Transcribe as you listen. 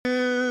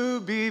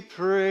be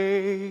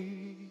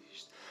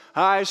praised.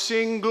 I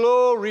sing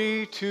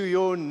glory to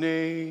your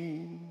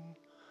name.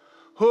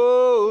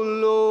 Oh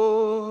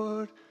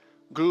Lord,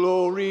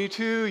 glory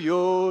to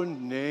your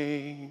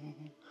name.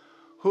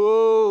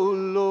 Oh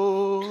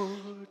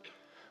Lord,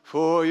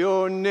 for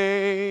your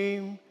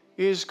name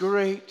is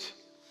great,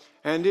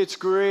 and it's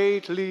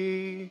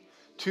greatly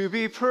to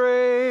be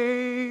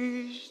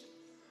praised.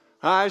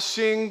 I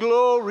sing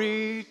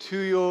glory to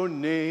your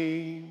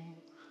name.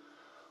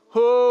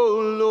 Oh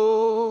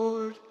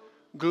Lord,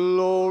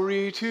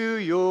 glory to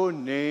your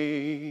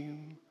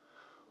name.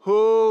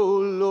 Oh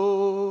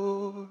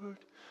Lord,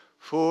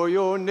 for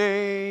your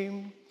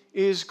name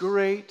is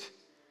great,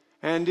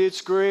 and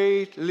it's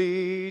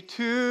greatly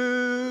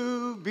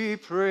to be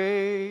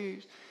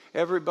praised.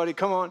 Everybody,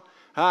 come on.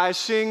 I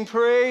sing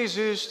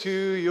praises to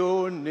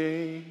your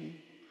name.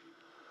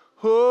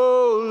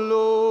 Oh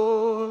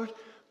Lord,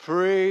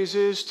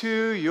 praises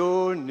to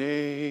your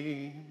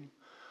name.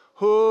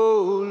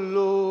 Oh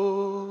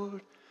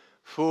Lord,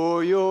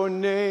 for your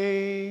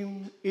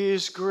name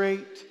is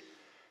great,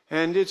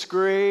 and it's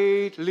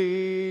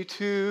greatly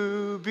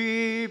to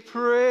be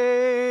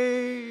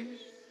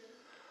praised.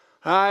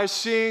 I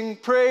sing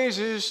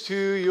praises to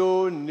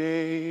your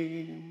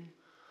name.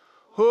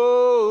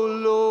 Oh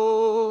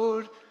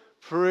Lord,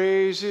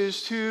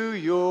 praises to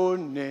your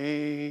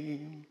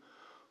name.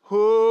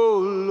 Oh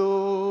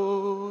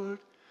Lord,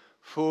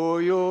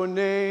 for your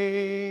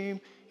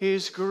name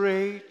is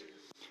great,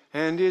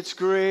 and it's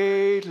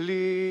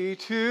greatly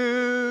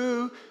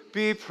to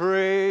be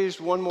praised.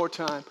 One more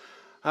time.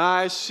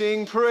 I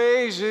sing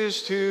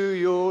praises to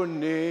your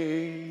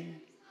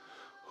name.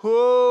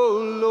 Oh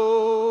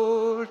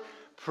Lord,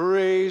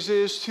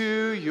 praises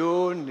to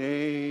your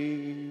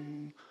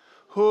name.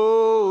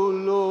 Oh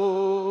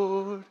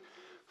Lord,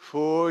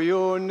 for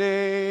your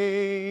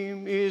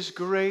name is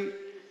great,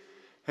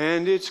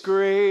 and it's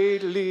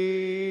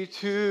greatly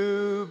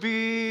to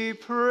be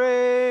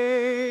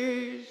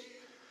praised.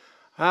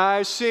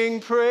 I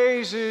sing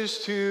praises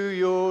to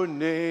your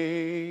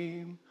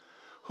name.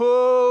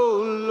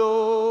 Oh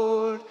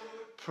Lord,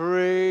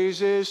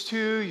 praises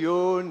to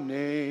your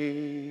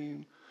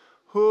name.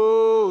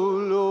 Oh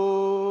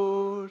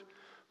Lord,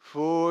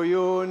 for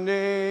your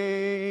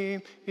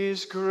name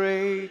is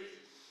great,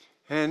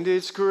 and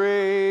it's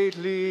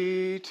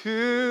greatly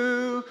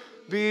to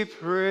be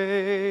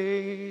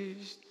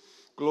praised.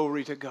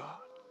 Glory to God.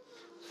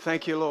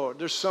 Thank you, Lord.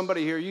 There's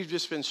somebody here, you've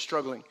just been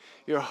struggling.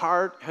 Your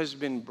heart has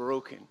been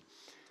broken.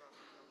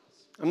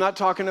 I'm not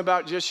talking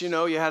about just, you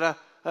had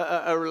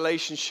a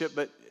relationship,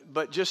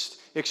 but just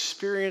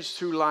experience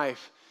through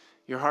life.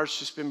 Your heart's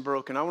just been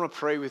broken. I want to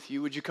pray with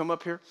you. Would you come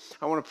up here?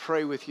 I want to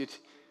pray with you.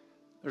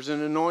 There's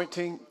an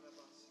anointing.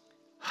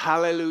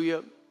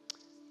 Hallelujah.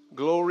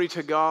 Glory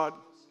to God.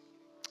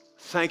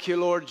 Thank you,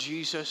 Lord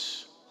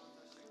Jesus.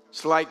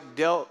 It's like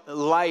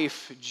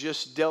life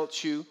just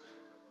dealt you.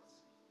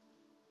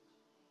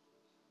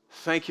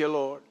 Thank you,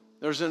 Lord.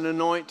 There's an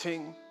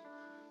anointing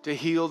to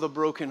heal the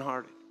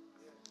brokenhearted.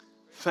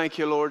 Thank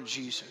you, Lord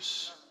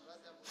Jesus.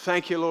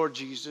 Thank you, Lord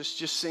Jesus.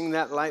 Just sing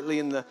that lightly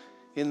in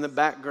the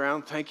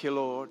background. Thank you,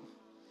 Lord.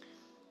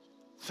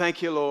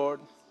 Thank you, Lord.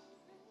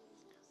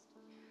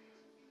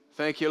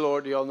 Thank you,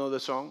 Lord. Do y'all know the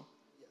song?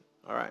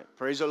 All right.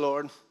 Praise the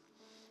Lord.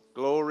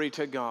 Glory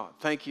to God.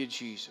 Thank you,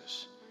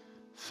 Jesus.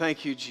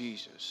 Thank you,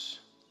 Jesus.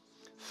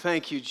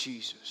 Thank you,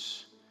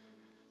 Jesus.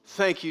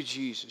 Thank you,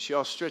 Jesus.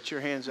 Y'all stretch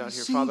your hands out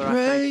here. Father, I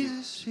thank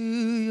you. To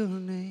your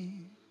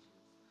name.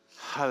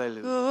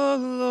 Hallelujah. Oh,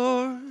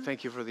 Lord.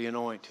 Thank you for the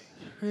anointing.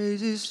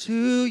 Praises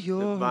to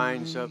your that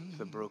binds name. up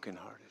the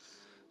brokenhearted.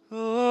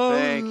 Oh,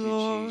 Thank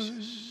Lord. you,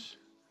 Jesus.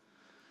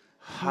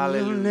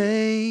 Hallelujah. Hallelujah.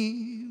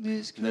 Name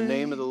is In the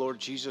name of the Lord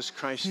Jesus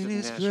Christ of and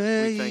it's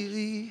Nazareth, we thank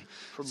you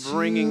for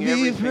bringing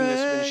everything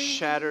that's been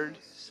shattered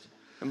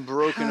and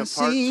broken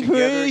apart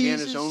together again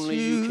as only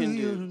you can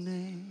do.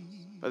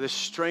 By the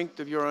strength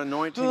of your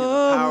anointing and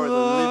the power of the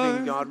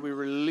living God, we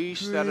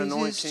release that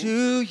anointing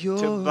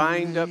to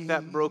bind up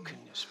that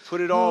brokenness. Put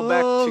it all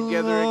back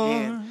together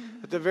again.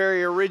 That the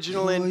very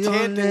original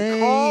intent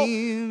and call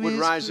would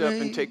rise up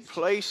and take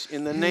place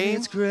in the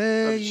name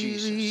of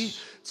Jesus.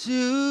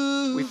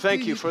 We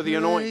thank you for the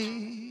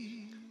anointing.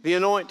 The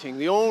anointing,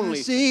 the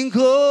only thing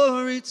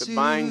that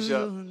binds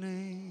up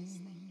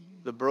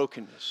the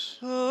brokenness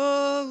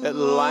that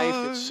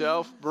life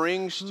itself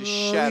brings to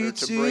shatter,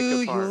 to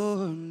break apart.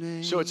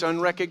 So it's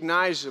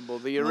unrecognizable,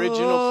 the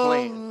original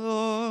plan.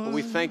 But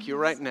we thank you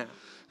right now.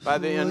 By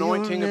the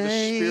anointing of the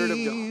Spirit of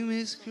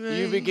God,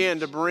 you begin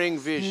to bring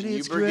vision.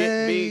 You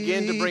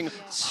begin to bring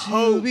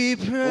hope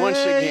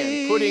once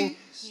again, putting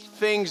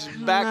things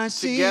back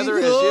together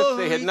as if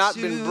they had not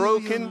been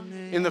broken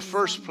in the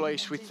first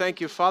place. We thank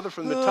you, Father,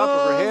 from the top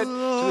of her head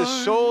to the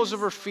soles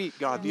of her feet,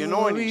 God, the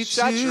anointing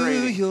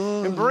saturating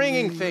and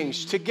bringing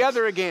things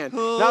together again,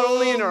 not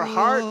only in her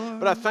heart,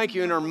 but I thank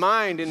you in her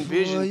mind and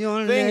vision,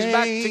 things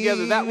back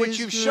together, that which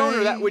you've shown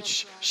her, that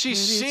which she's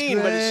seen,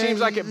 but it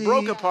seems like it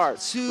broke apart.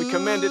 We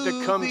command it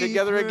to come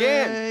together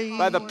again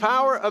by the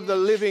power of the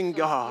living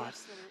God.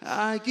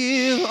 I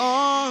give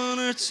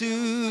honor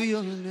to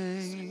your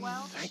name.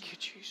 Thank you,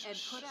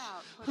 Jesus.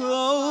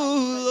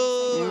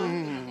 Oh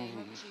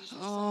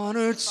Lord,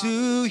 honor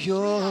to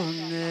your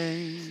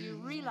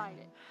name.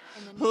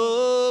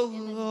 Oh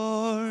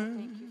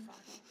Lord,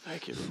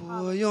 Thank you,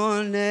 for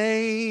your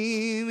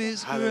name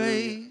is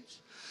great.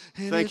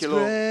 And Thank it's you,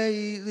 Lord.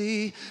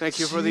 greatly Thank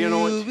you for the to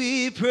anointing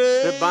be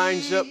praised. that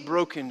binds up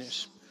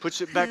brokenness,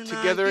 puts it back And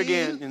together I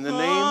again give in the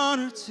name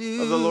honor of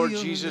to the Lord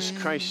your Jesus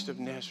name. Christ of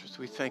Nazareth.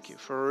 We thank you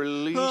for a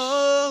release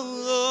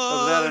Oh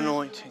of that Lord,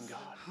 anointing, God.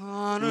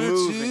 honor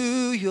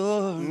to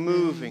your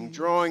Moving, name.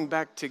 drawing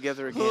back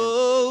together again.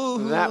 Oh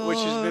That which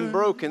has been Lord,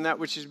 broken, that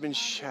which has been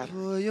shattered.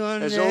 for your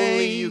As name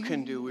only you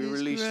can do, we is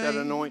release that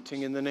great,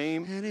 anointing in the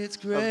name and it's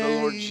of the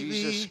Lord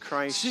Jesus greatly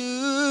Christ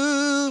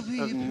to be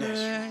of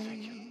Nazareth.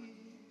 Thank you.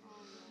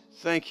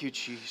 praised. Thank you,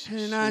 Jesus. And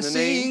In I the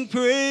sing name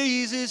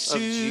praises to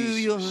of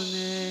your Jesus.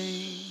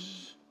 name.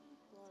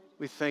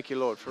 We thank you,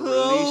 Lord, for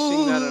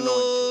releasing that anointing.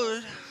 Oh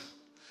Lord,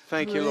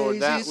 Thank you, Lord.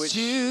 That praises which, to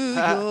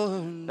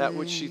your that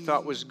which she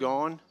thought name. was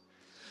gone,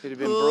 it had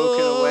been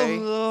broken away,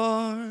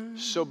 Lord,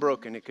 so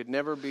broken it could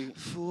never be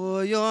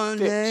for your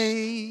fixed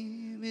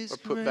name is or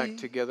put back great,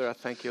 together. I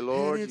thank you, and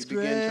Lord. You it's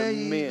begin to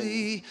mend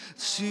greatly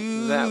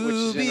that which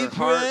to is in be her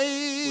heart,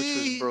 which was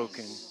praised.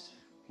 broken,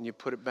 and you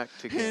put it back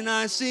And together.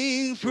 I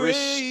sing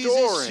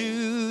praises to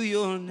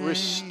your name.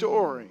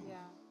 Restoring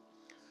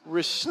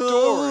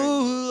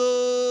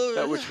Oh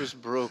that Lord, which was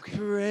broken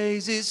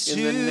praises in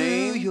to the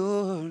name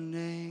your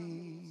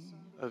name.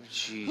 of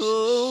Jesus.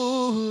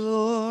 Oh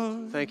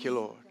Lord, Thank you,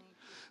 Lord.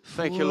 for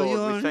Thank you, Lord. We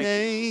your thank you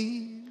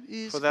name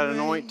is for that great,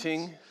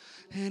 anointing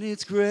and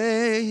it's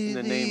in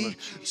the name greatly of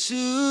Jesus.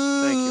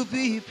 to Thank you,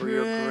 be Father, for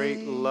your great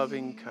praised.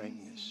 loving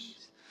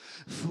kindness.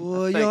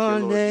 For I thank you, your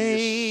Lord. You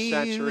just name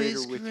saturate her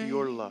is with great,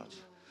 your love,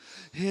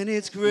 and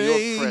it's your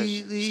greatly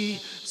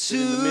presence. That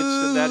in the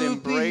midst of that to be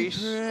embrace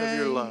of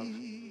your love,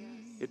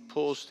 praised. it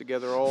pulls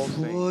together all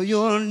For things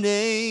your that had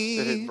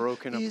name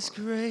broken is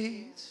apart.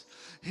 great,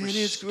 and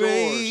it's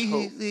Restores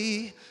hope.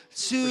 greatly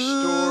to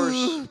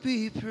Restores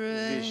be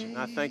praised. vision.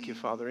 I thank you,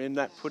 Father. In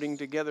that putting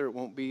together, it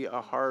won't be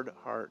a hard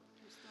heart,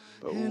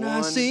 but And one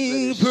I that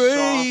sing is soft and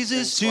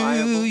praises to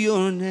pliable,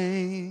 your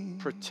name.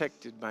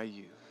 protected by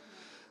you.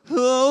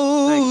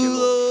 Oh Thank you,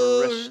 Lord, for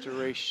Lord,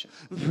 restoration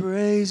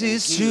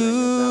praises and healing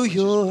of that to which is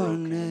your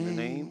broken in the name.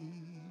 name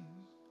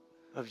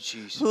of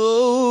Jesus.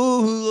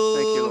 Oh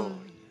Thank you, Lord,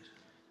 Lord.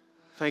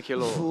 Thank you,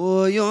 Lord.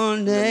 for your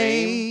In the name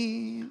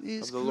name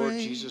is of the Lord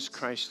great, Jesus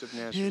Christ of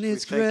Nazareth, and we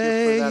it's thank you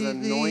for that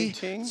greatly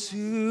anointing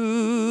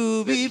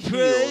to that be heals the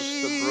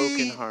praised.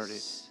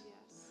 brokenhearted.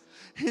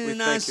 We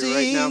And I thank you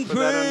right now sing for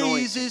that anointing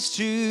praises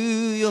to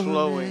your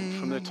flowing name.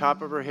 from the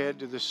top of her head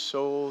to the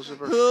soles of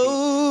her feet.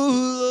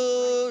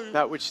 Oh Lord,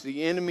 That which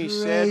the enemy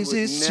said would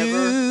praises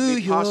never to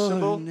be your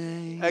possible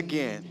name.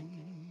 again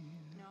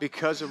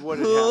because of what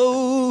had happened.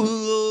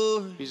 Oh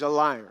Lord, He's a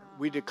liar.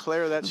 We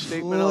declare that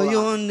statement a for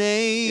your lie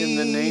name in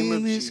the name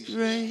of is Jesus.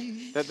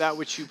 great, That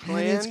which you and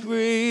it's planned,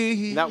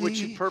 greatly that which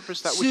you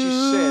purposed, that which you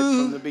said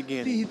from the to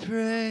beginning, be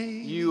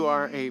praised. you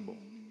are able.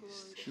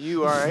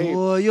 You are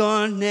able For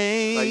your by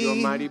your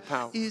mighty name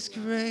power. is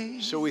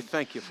great, So we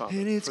thank you, Father,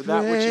 and it's for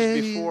that which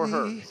is before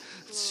her. greatly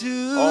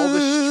to All the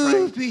be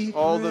strength,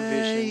 all the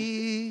vision,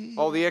 praised.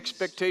 all the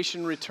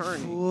expectation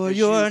returning For as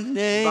your you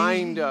name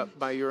bind up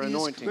by your is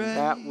anointing great,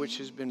 that which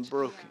has been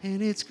broken.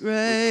 and it's We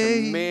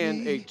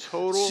command a greatly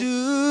total to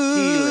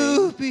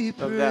healing be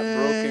of that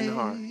broken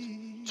heart.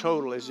 praised.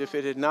 Total, as if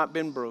it had not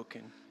been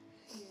broken.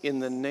 In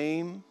the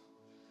name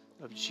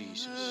of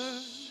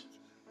Jesus.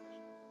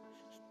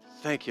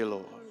 Thank you,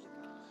 Lord.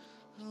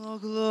 All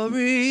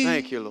glory.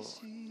 Thank you, Lord.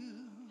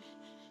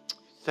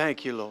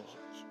 Thank you, Lord.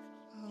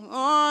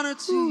 Honor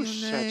to your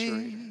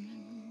Saturated.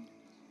 name.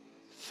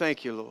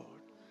 Thank you, Lord.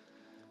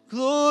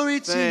 Glory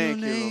to your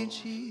Thank you, name, Lord.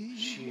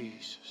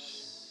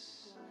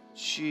 Jesus.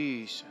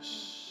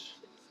 Jesus.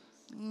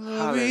 Glory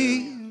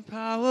Hallelujah. and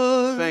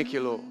power Thank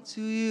you, Lord.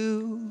 to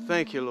you.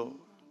 Thank you, Lord.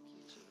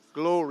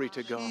 Glory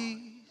to God.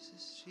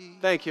 Jesus, Jesus.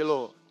 Thank you,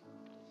 Lord.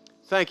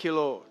 Thank you,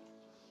 Lord.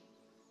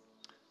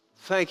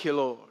 Thank you,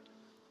 Lord.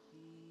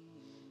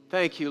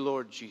 Thank you,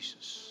 Lord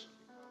Jesus.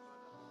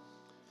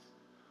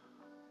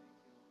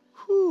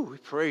 Whew, we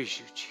praise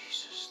you,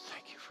 Jesus.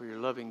 Thank you for your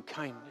loving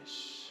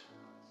kindness,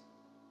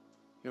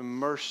 your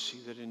mercy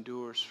that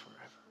endures forever.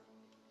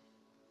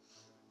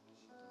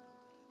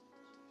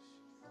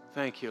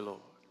 Thank you, Lord.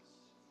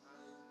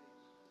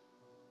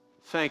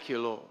 Thank you,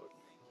 Lord.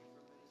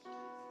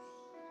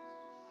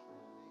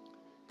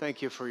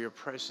 Thank you for your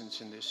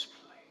presence in this place.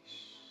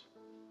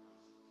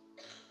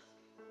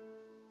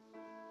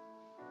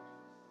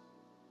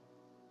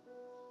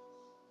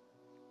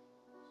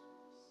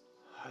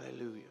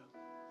 Hallelujah.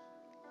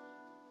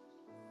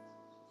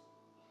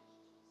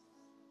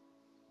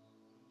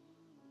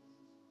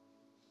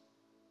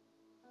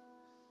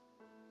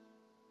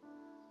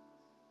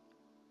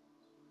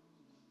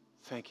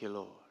 Thank you,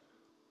 Lord.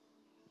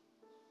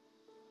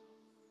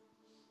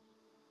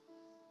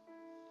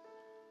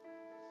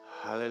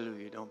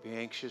 Hallelujah. Don't be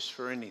anxious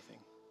for anything.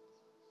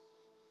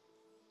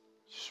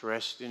 Just Let's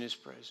rest in His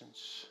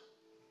presence.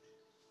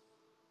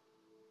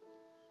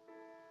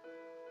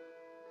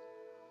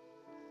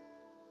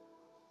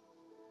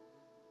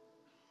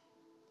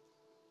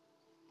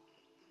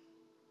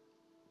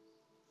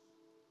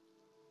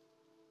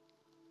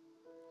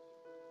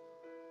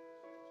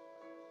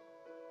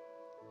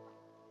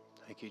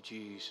 Thank you,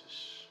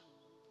 Jesus.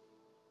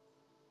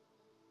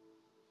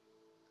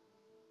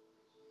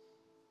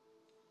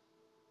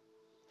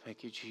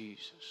 Thank you,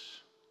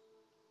 Jesus.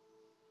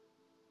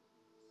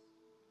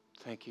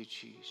 Thank you,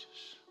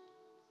 Jesus.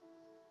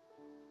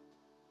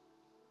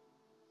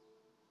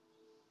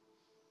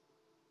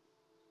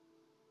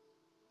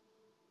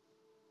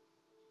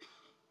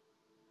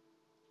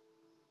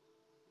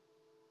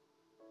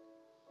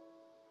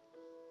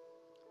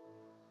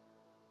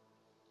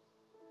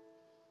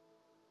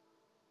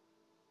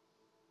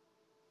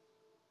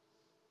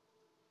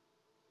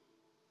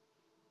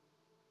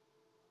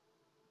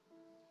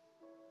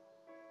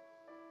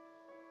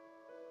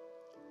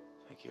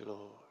 Thank you,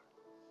 Lord.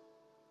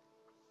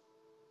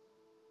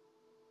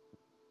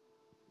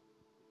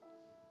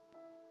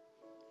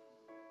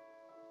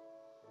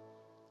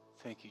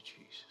 Thank you,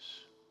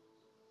 Jesus.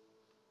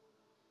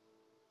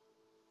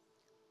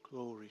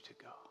 Glory to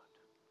God.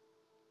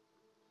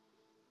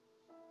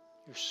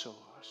 You're so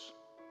awesome.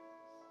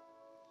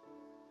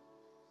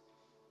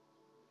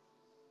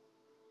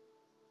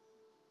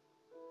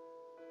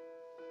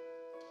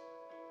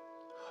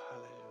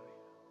 Hallelujah.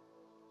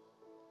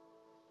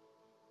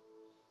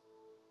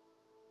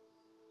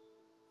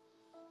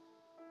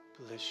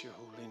 Bless your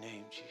holy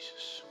name,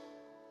 Jesus.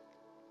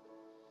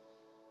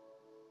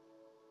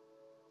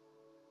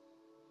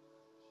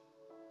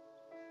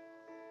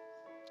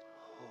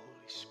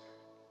 Holy Spirit.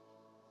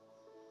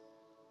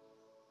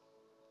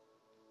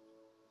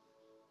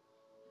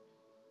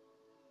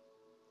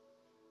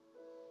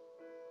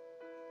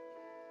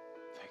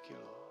 Thank you,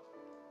 Lord.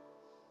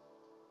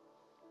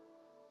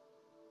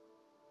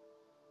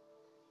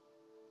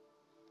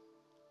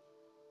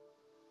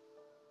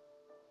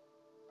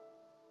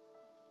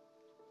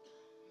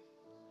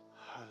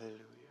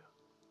 Hallelujah.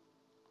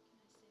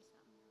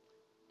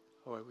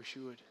 Oh, I wish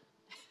you would.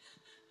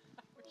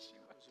 I was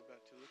about to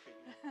look at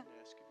you and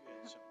ask if you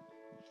had something.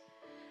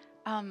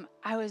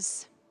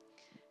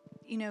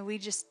 We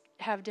just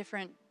have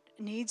different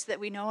needs that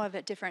we know of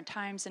at different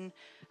times. And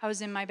I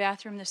was in my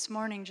bathroom this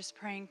morning just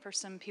praying for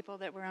some people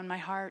that were on my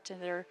heart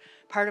and they're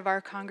part of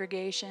our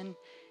congregation.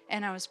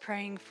 And I was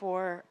praying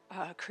for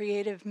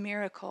creative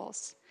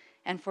miracles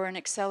and for an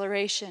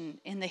acceleration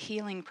in the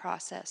healing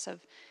process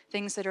of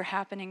things that are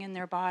happening in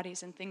their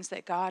bodies and things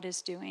that God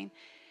is doing.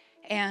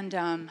 And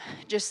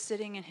just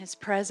sitting in His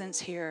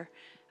presence here,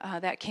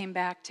 that came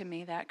back to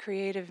me, that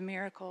creative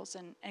miracles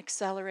and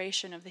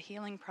acceleration of the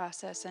healing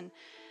process. And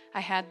I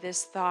had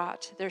this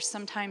thought, there's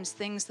sometimes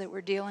things that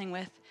we're dealing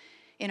with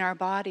in our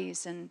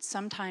bodies and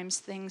sometimes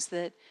things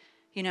that,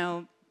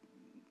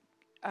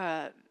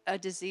 a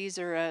disease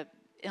or a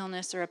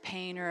illness or a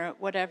pain or a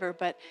whatever,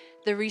 but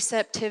the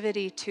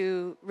receptivity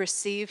to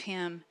receive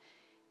Him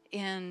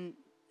in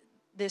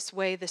this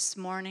way this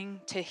morning,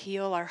 to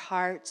heal our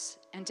hearts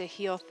and to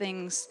heal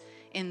things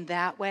in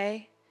that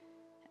way,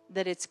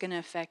 that it's going to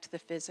affect the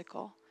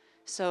physical.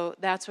 So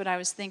that's what I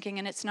was thinking,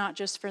 and it's not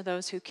just for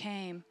those who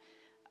came,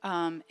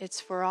 it's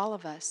for all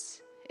of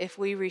us. If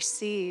we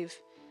receive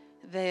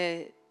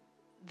the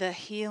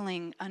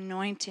healing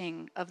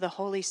anointing of the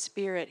Holy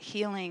Spirit,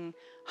 healing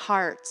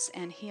hearts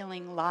and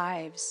healing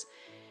lives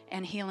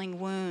and healing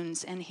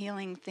wounds and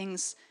healing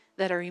things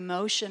that are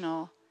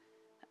emotional,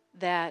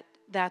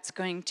 that's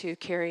going to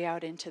carry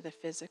out into the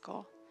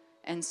physical.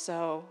 And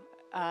so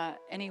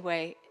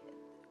anyway,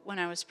 when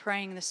I was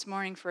praying this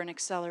morning for an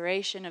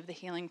acceleration of the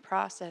healing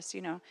process,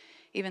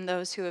 even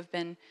those who have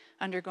been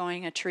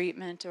undergoing a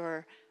treatment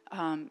or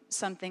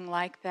something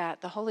like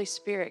that, the Holy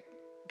Spirit,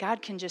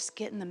 God can just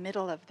get in the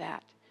middle of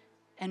that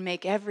and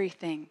make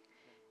everything,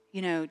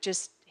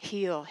 just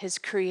heal, His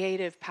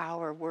creative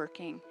power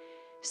working.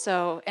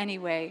 So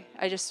anyway,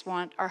 I just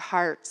want our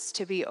hearts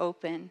to be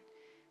open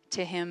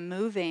to Him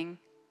moving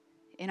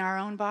in our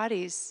own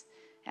bodies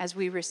as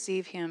we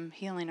receive Him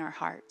healing our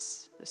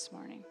hearts this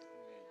morning.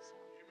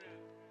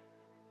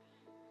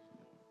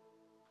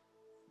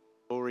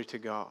 Glory to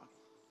God.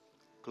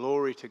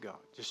 Glory to God.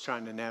 Just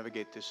trying to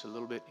navigate this a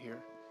little bit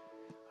here.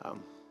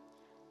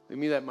 Leave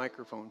me that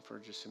microphone for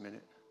just a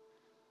minute.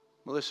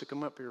 Melissa,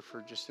 come up here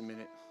for just a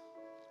minute.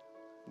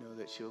 I know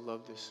that she'll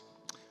love this.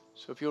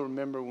 So if you'll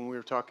remember when we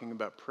were talking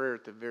about prayer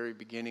at the very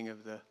beginning of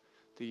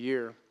the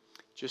year,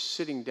 just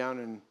sitting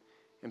down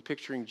and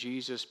picturing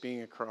Jesus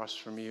being across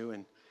from you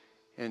and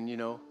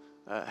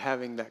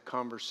having that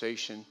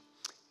conversation.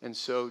 And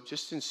so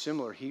just in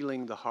similar,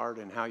 healing the heart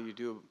and how you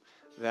do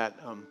that.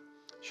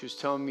 She was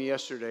telling me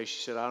yesterday,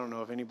 she said, I don't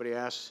know if anybody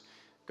asks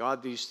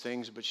God these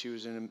things, but she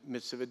was in the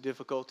midst of a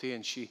difficulty,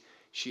 and she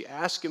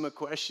asked Him a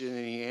question,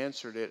 and He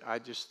answered it. I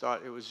just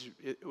thought it was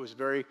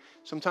very,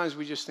 sometimes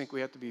we just think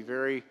we have to be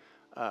very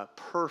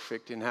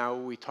perfect in how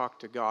we talk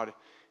to God,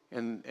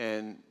 and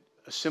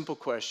a simple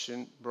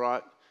question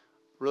brought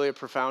really a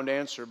profound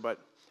answer.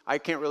 But I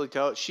can't really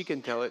tell it. She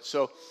can tell it.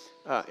 So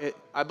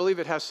I believe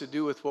it has to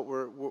do with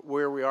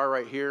where we are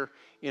right here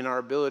in our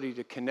ability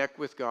to connect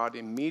with God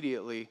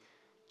immediately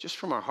just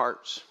from our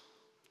hearts.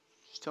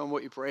 Just tell him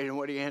what you prayed and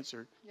what he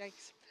answered.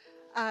 Yikes.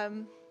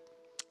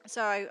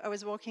 So I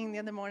was walking the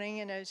other morning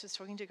and I was just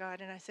talking to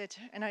God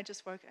and I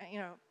just woke,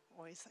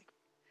 always like,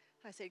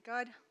 I said,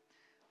 God,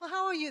 well,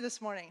 how are you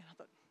this morning? I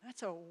thought,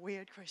 that's a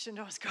weird question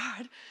to ask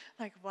God.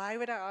 Like, why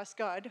would I ask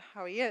God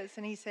how he is?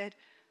 And he said,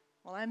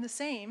 well, I'm the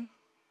same.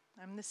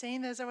 I'm the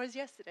same as I was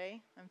yesterday.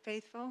 I'm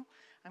faithful.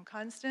 I'm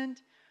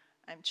constant.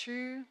 I'm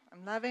true.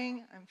 I'm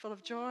loving. I'm full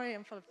of joy.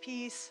 I'm full of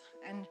peace.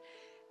 And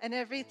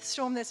every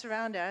storm that's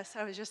around us,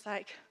 I was just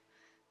like,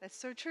 that's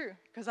so true,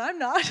 because I'm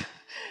not.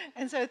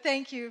 And so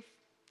thank you.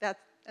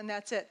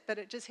 That's it. But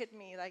it just hit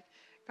me like,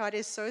 God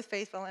is so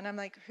faithful. And I'm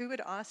like, who would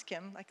ask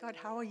him? Like, God,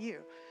 how are you?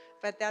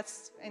 But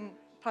and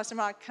Pastor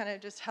Mark kind of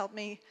just helped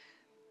me.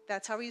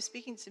 That's how he was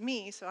speaking to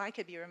me, so I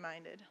could be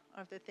reminded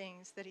of the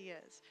things that he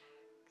is.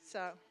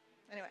 So,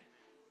 anyway.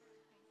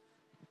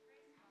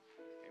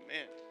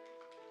 Amen.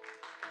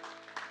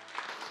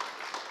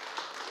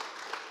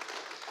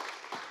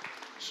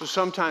 So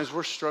sometimes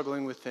we're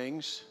struggling with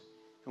things,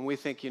 and we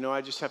think,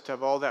 I just have to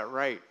have all that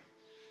right.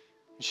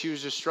 And she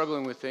was just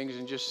struggling with things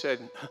and just said,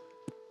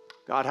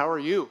 God, how are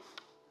you?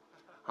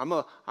 I'm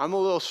a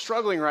little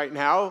struggling right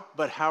now,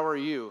 but how are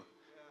you?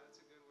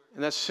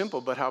 And that's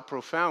simple, but how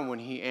profound when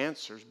he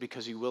answers,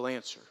 because he will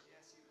answer.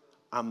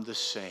 I'm the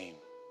same.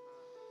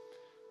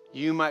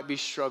 You might be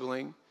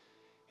struggling.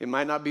 It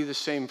might not be the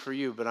same for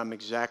you, but I'm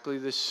exactly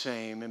the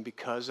same. And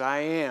because I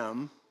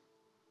am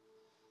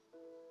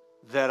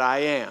that I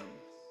am,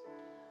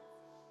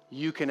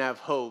 you can have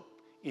hope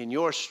in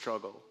your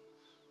struggle.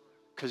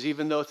 Because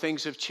even though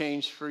things have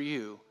changed for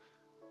you,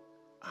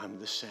 I'm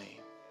the same.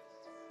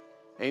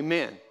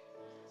 Amen.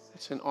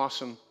 That's an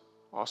awesome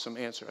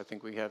answer. I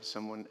think we have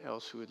someone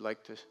else who would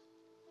like to.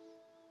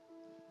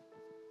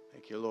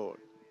 Thank you, Lord.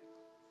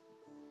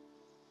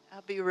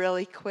 I'll be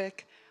really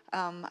quick.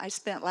 I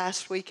spent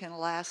last week in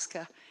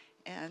Alaska,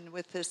 and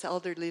with this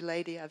elderly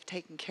lady I've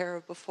taken care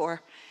of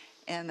before,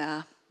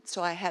 and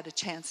so I had a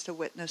chance to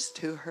witness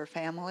to her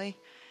family.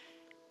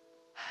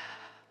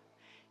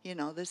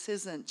 This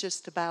isn't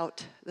just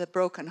about, the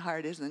broken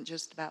heart isn't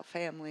just about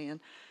family and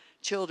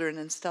children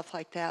and stuff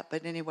like that.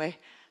 But anyway,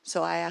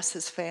 so I asked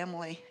this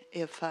family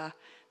if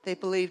they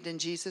believed in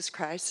Jesus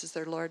Christ as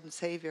their Lord and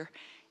Savior,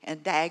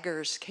 and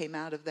daggers came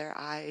out of their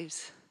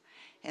eyes.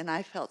 And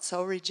I felt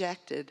so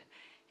rejected.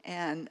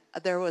 And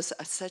there was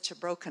such a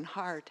broken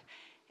heart.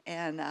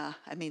 And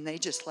they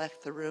just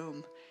left the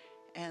room.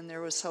 And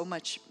there was so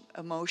much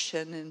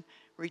emotion and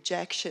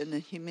rejection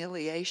and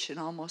humiliation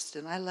almost.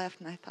 And I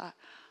left and I thought,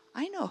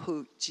 I know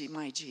who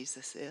my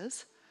Jesus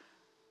is.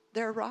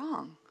 They're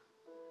wrong.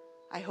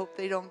 I hope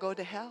they don't go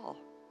to hell.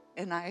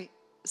 And I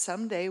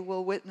someday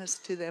will witness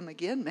to them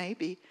again,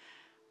 maybe.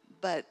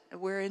 But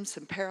we're in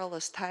some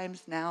perilous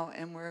times now,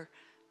 and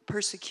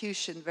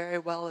persecution very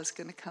well is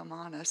going to come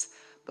on us.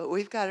 But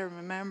we've got to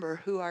remember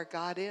who our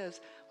God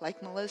is.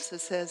 Like Melissa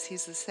says,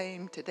 he's the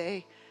same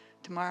today,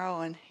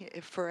 tomorrow, and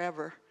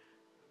forever.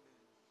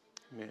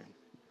 Amen.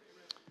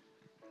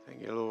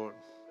 Thank you, Lord.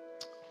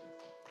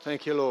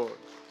 Thank you, Lord.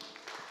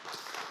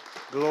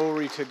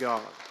 Glory to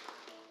God.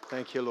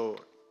 Thank you,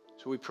 Lord.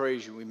 So we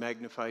praise you, we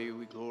magnify you,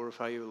 we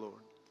glorify you,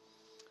 Lord.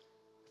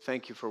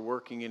 Thank you for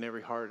working in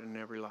every heart and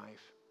every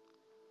life.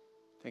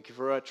 Thank you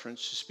for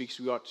utterance to speak.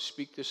 We ought to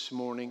speak this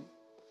morning.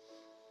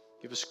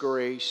 Give us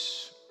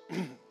grace.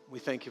 We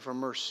thank you for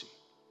mercy.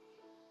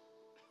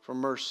 For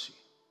mercy.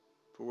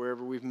 For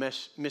wherever we've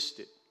missed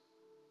it.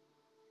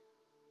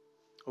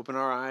 Open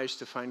our eyes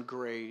to find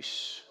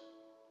grace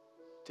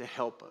to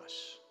help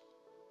us.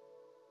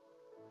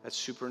 That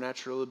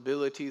supernatural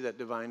ability, that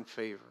divine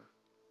favor.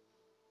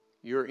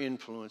 Your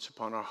influence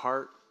upon our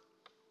heart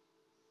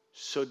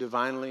so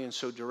divinely and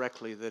so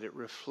directly that it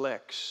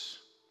reflects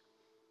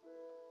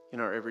in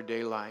our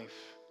everyday life.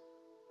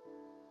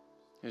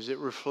 As it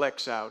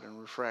reflects out and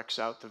refracts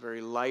out the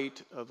very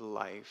light of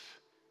life,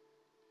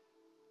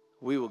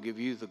 we will give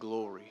you the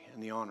glory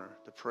and the honor,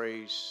 the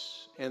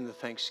praise and the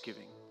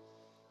thanksgiving.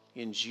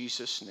 In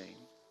Jesus'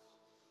 name.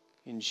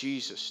 In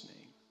Jesus'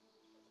 name.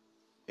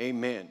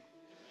 Amen.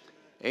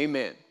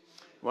 Amen.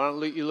 Why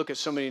don't you look at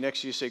somebody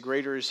next to you and say,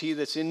 greater is he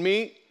that's in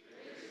me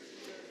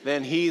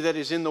than he that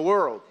is in the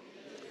world.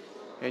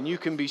 And you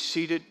can be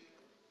seated.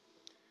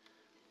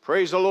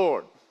 Praise the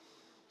Lord.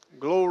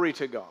 Glory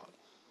to God.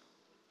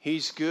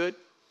 He's good.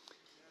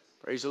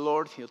 Praise the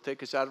Lord. He'll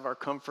take us out of our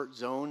comfort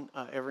zone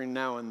every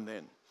now and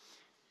then.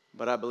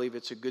 But I believe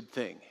it's a good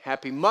thing.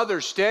 Happy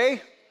Mother's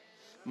Day,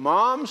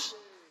 moms.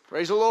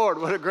 Praise the Lord.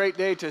 What a great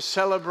day to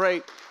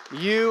celebrate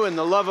you and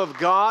the love of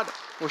God.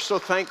 We're so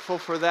thankful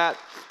for that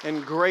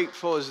and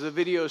grateful. As the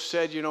video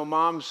said,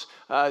 moms,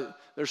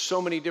 there's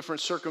so many different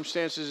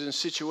circumstances and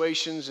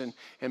situations, and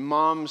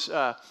moms,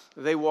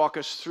 they walk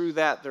us through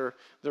that. They're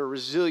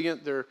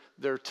resilient.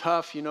 They're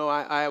tough.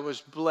 I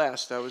was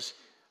blessed. I was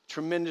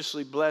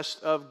tremendously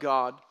blessed of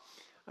God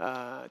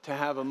to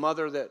have a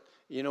mother that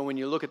when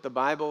you look at the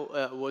Bible,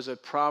 was a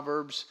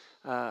Proverbs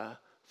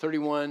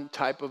 31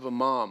 type of a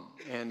mom.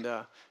 And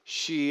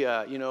she,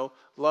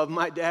 loved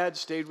my dad,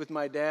 stayed with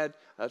my dad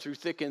through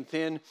thick and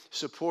thin,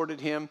 supported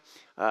him.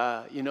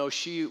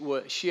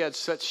 She had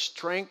such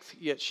strength,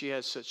 yet she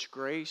has such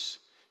grace.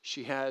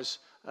 She has,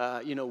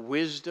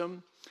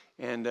 wisdom,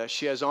 and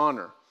she has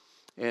honor.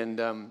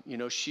 And,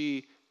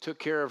 she took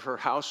care of her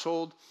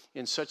household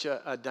in such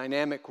a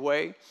dynamic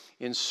way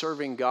in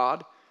serving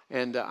God.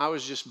 And I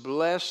was just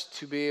blessed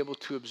to be able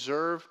to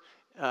observe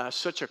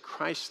such a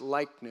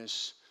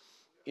Christ-likeness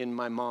in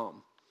my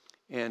mom.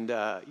 And,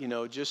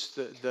 just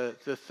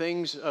the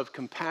things of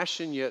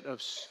compassion, yet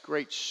of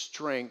great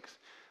strength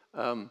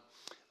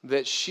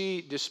that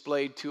she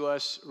displayed to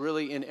us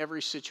really in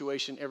every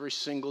situation, every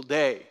single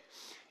day.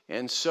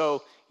 And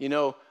so,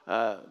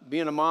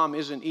 being a mom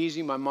isn't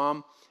easy. My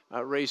mom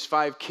raised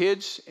 5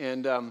 kids,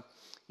 and,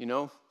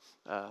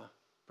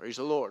 praise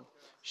the Lord.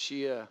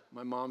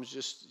 My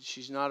mom's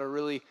she's not a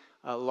really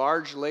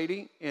large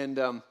lady,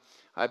 and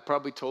I've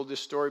probably told this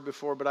story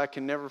before, but I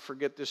can never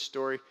forget this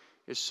story.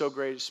 It's so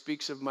great. It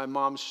speaks of my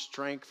mom's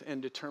strength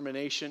and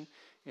determination.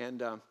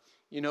 And,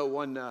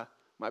 when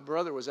my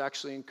brother was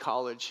actually in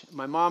college,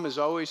 my mom is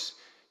always,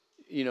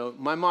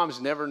 my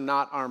mom's never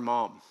not our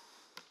mom.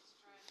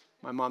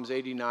 My mom's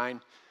 89.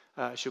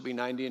 She'll be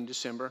 90 in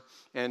December.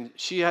 And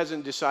she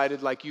hasn't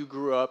decided, like you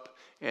grew up,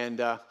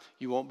 and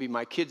you won't be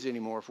my kids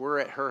anymore. If we're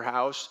at her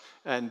house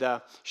and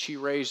she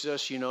raised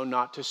us,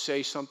 not to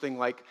say something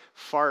like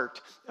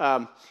fart.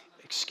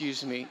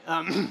 Excuse me.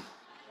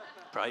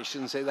 Probably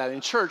shouldn't say that in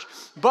church.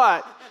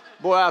 But,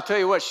 boy, I'll tell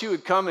you what, she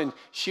would come and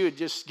she would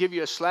just give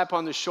you a slap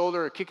on the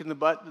shoulder or a kick in the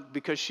butt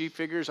because she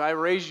figures I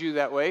raised you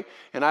that way,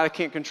 and I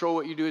can't control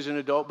what you do as an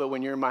adult, but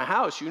when you're in my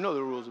house, you know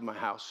the rules of my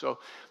house. So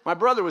my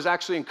brother was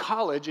actually in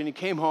college, and he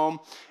came home,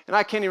 and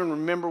I can't even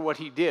remember what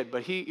he did,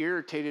 but he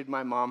irritated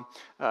my mom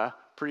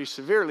pretty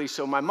severely.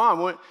 So my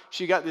mom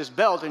she got this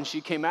belt, and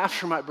she came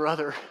after my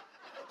brother.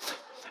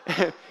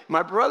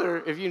 My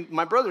brother's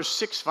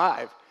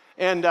 6'5",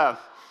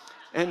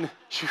 and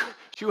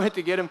she went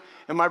to get him,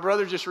 and my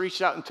brother just reached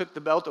out and took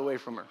the belt away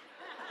from her.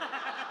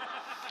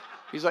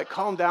 He's like,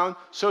 calm down.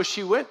 So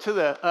she went to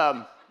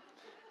the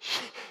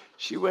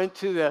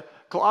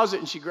closet,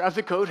 and she grabbed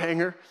the coat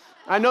hanger.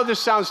 I know this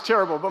sounds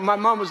terrible, but my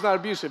mom was not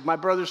abusive. My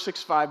brother's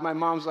 6'5", my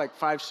mom's like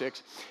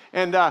 5'6",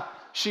 and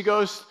she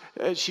goes.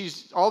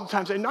 She's all the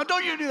time saying, "No,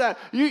 don't you do that!"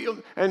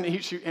 And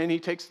he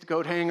takes the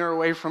coat hanger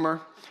away from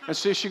her. And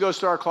so she goes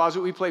to our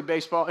closet. We play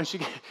baseball, and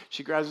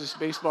she grabs this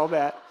baseball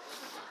bat,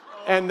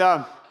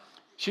 and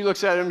she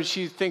looks at him, and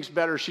she thinks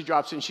better. She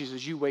drops it, and she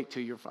says, "You wait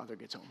till your father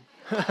gets home."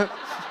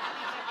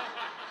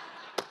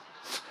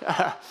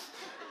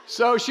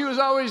 So she was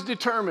always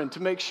determined to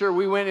make sure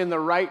we went in the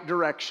right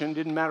direction.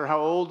 Didn't matter how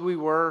old we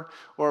were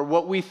or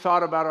what we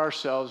thought about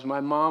ourselves.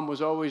 My mom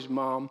was always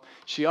mom.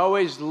 She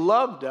always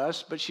loved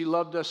us, but she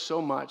loved us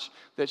so much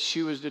that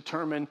she was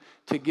determined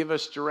to give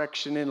us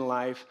direction in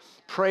life,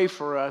 pray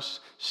for us,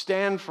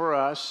 stand for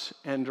us,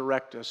 and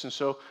direct us. And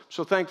so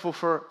thankful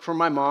for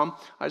my mom.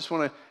 I just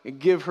want to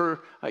give her,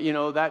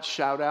 that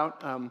shout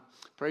out.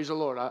 Praise the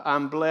Lord.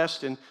 I'm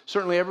blessed, and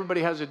certainly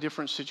everybody has a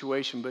different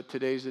situation, but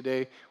today's the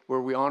day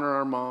where we honor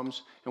our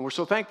moms, and we're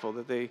so thankful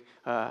that they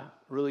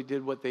really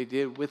did what they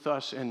did with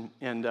us and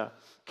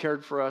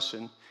cared for us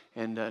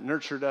and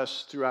nurtured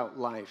us throughout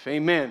life.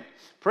 Amen.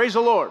 Praise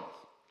the Lord.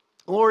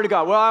 Glory to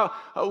God. Well,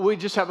 we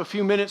just have a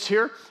few minutes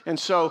here, and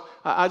so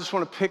I just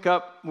want to pick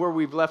up where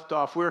we've left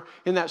off. We're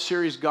in that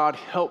series, God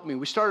Help Me.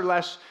 We started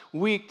last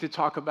week to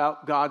talk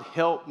about God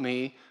Help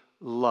Me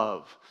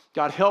Love.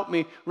 God, help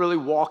me really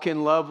walk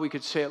in love. We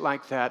could say it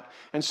like that.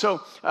 And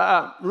so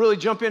really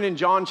jump in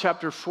John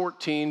chapter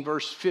 14,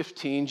 verse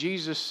 15.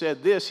 Jesus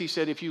said this. He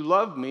said, "If you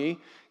love me,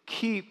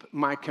 keep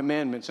my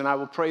commandments, and I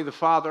will pray the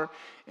Father,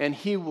 and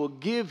he will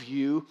give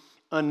you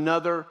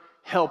another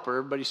helper."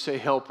 Everybody say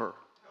helper.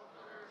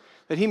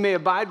 "That he may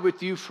abide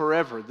with you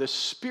forever, the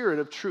Spirit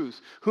of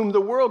truth, whom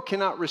the world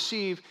cannot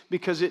receive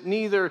because it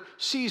neither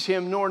sees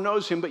him nor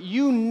knows him. But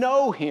you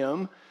know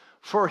him,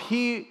 for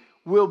he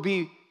will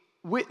be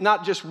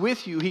not just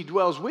with you, he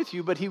dwells with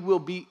you, but he will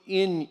be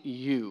in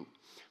you."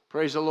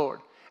 Praise the Lord.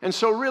 And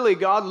so really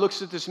God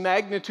looks at this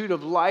magnitude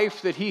of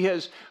life that he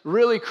has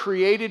really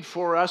created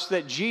for us,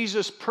 that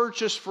Jesus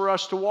purchased for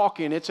us to walk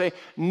in. It's a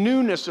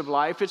newness of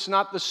life. It's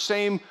not the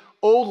same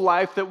old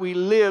life that we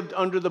lived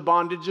under the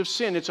bondage of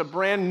sin. It's a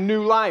brand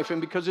new life.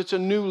 And because it's a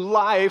new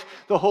life,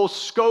 the whole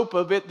scope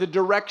of it, the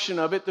direction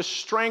of it, the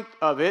strength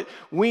of it,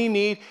 we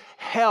need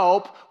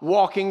help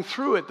walking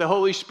through it. The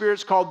Holy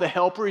Spirit's called the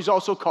helper. He's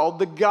also called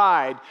the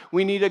guide.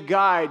 We need a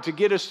guide to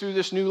get us through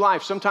this new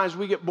life. Sometimes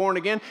we get born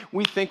again,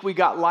 we think we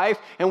got life,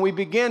 and we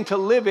begin to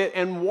live it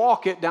and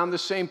walk it down the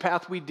same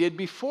path we did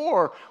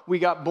before we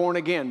got born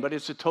again. But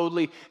it's a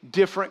totally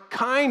different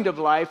kind of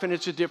life, and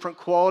it's a different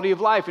quality of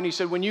life. And he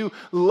said, when you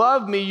love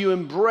love me, you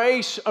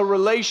embrace a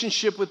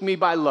relationship with me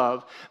by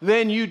love,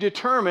 then you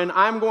determine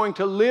I'm going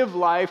to live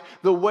life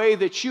the way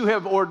that you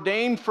have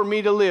ordained for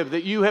me to live,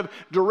 that you have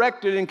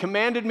directed and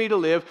commanded me to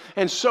live.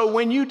 And so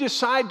when you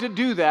decide to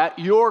do that,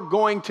 you're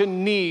going to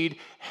need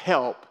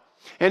help.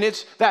 And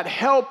it's that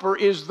helper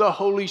is the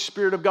Holy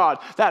Spirit of God.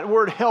 That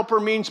word helper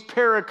means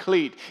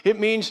paraclete. It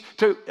means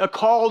to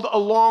called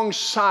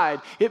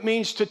alongside. It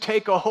means to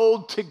take a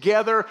hold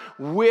together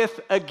with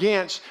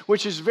against,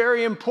 which is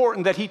very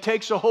important that he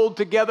takes a hold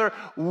together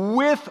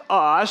with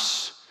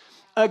us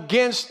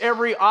against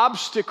every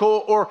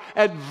obstacle or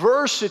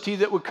adversity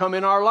that would come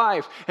in our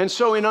life. And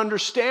so in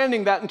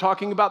understanding that and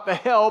talking about the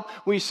help,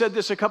 we said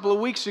this a couple of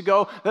weeks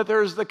ago, that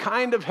there's the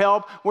kind of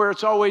help where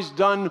it's always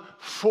done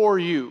for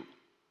you.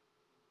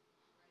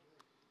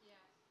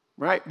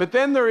 Right? But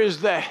then there is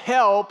the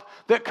help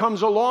that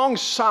comes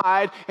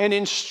alongside and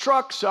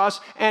instructs us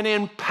and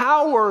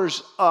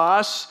empowers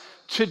us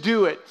to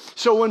do it.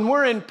 So when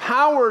we're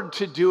empowered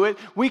to do it,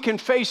 we can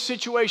face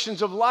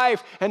situations of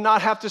life and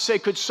not have to say,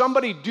 could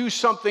somebody do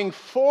something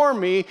for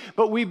me?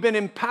 But we've been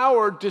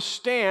empowered to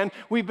stand.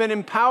 We've been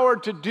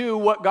empowered to do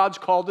what God's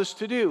called us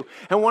to do.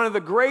 And one of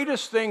the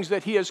greatest things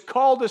that he has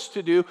called us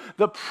to do,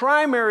 the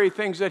primary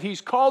things that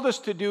he's called us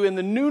to do in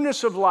the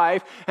newness of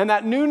life, and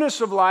that newness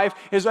of life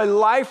is a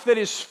life that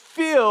is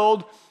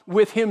filled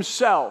with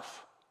himself.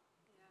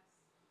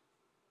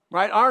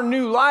 Right? Our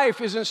new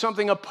life isn't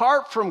something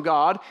apart from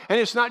God, and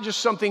it's not just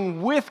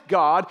something with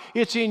God,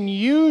 it's in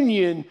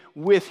union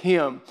with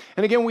him.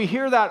 And again, we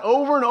hear that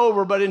over and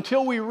over, but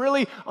until we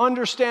really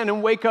understand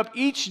and wake up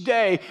each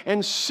day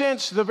and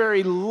sense the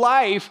very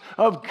life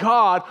of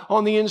God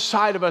on the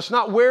inside of us,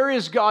 not where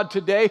is God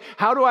today,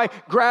 how do I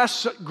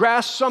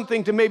grasp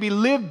something to maybe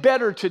live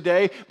better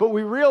today, but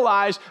we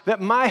realize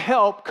that my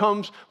help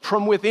comes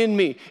from within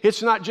me.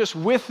 It's not just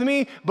with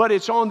me, but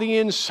it's on the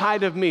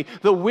inside of me.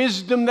 The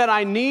wisdom that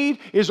I need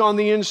is on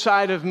the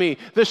inside of me.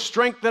 The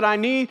strength that I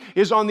need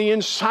is on the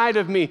inside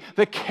of me.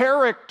 The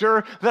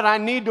character that I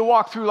need to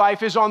walk through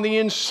life is on the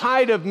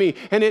inside of me.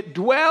 And it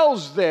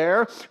dwells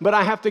there, but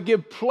I have to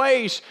give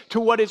place to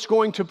what it's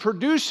going to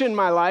produce in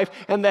my life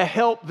and the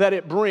help that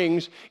it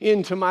brings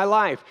into my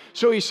life.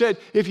 So he said,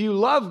 if you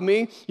love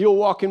me, you'll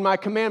walk in my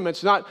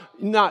commandments. Not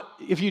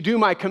if you do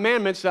my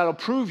commandments, that'll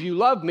prove you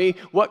love me.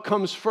 What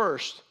comes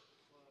first?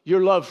 Your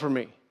love for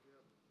me.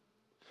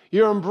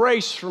 Your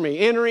embrace for me,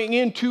 entering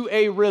into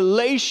a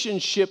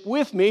relationship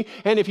with me.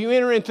 And if you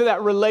enter into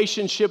that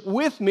relationship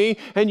with me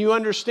and you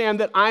understand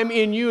that I'm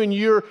in you and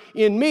you're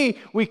in me,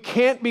 we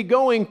can't be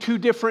going two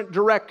different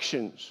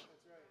directions.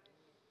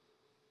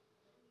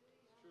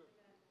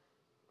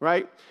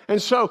 Right? And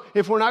so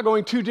if we're not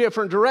going two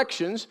different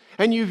directions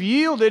and you've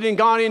yielded and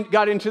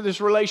got into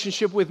this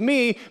relationship with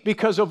me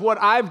because of what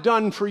I've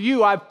done for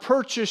you, I've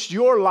purchased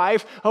your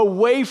life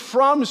away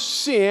from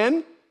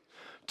sin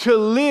to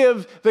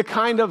live the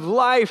kind of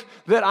life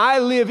that I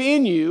live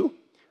in you,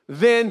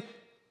 then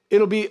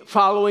it'll be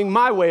following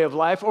my way of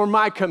life or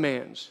my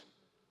commands.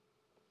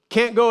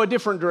 Can't go a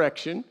different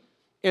direction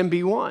and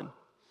be one.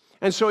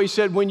 And so he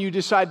said, when you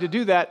decide to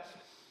do that,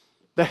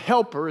 the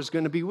helper is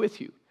going to be with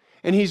you.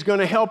 And he's going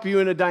to help you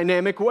in a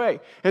dynamic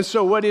way. And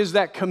so what is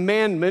that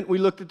commandment? We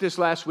looked at this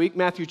last week,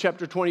 Matthew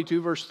chapter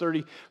 22, verse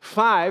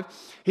 35.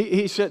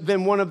 He said,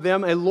 then one of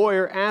them, a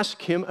lawyer,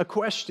 asked him a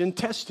question,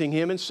 testing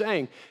him and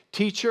saying,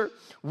 Teacher,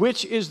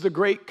 which is the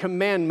great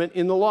commandment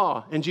in the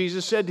law? And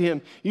Jesus said to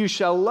him, you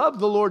shall love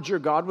the Lord your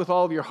God with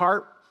all of your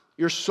heart,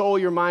 your soul,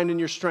 your mind, and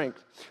your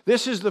strength.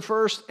 This is the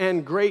first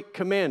and great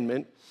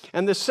commandment.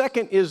 And the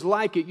second is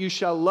like it. You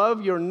shall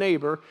love your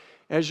neighbor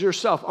as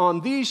yourself.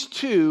 On these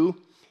two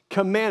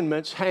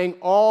commandments hang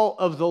all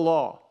of the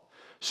law.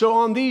 So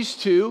on these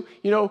two,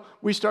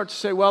 we start to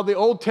say, well, the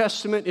Old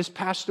Testament is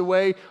passed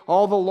away.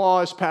 All the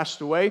law is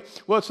passed away.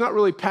 Well, it's not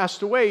really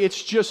passed away.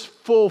 It's just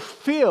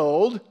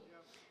fulfilled.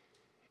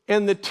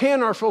 And the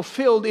 10 are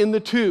fulfilled in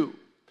the 2.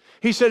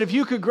 He said if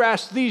you could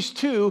grasp these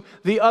 2,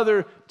 the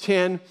other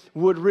 10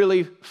 would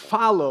really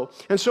follow.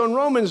 And so in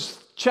Romans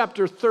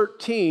chapter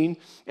 13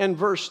 and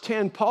verse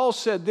 10, Paul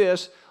said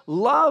this,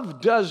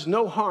 love does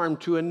no harm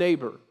to a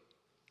neighbor.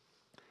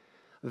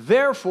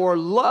 Therefore,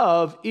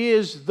 love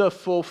is the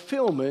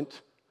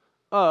fulfillment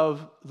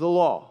of the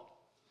law.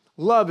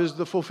 Love is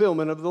the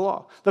fulfillment of the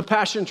law. The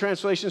Passion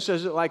Translation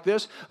says it like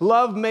this,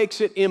 love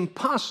makes it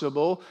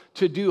impossible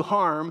to do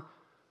harm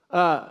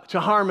to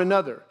harm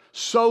another.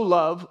 So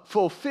love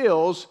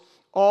fulfills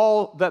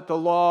all that the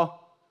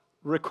law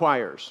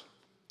requires.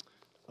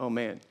 Oh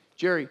man.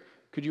 Jerry,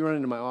 could you run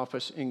into my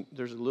office and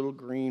there's a little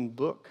green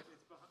book?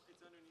 It's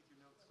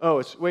underneath your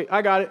notes. Wait,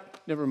 I got it.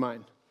 Never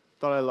mind.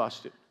 Thought I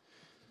lost it.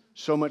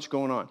 So much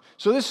going on.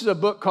 So this is a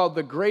book called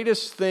The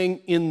Greatest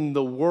Thing in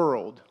the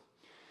World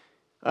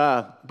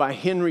by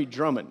Henry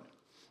Drummond.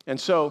 And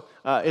so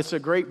it's a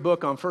great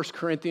book on 1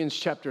 Corinthians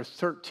chapter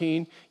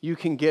 13. You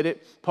can get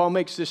it. Paul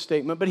makes this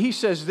statement, but he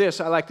says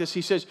this, I like this.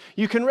 He says,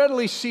 you can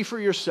readily see for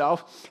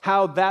yourself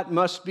how that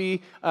must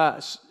be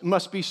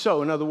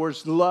so. In other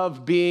words,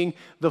 love being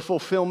the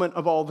fulfillment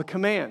of all the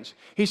commands.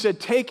 He said,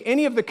 take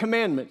any of the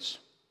commandments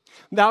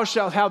Thou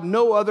shalt have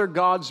no other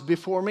gods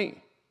before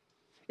me.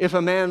 If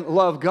a man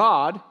love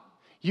God,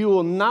 you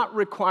will not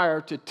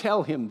require to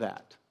tell him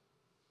that.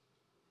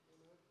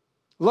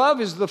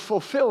 Love is the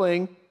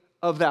fulfilling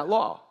of that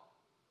law.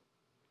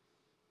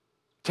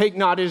 Take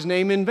not his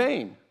name in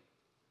vain.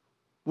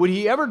 Would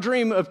he ever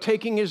dream of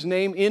taking his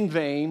name in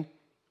vain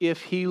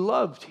if he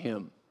loved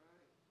him?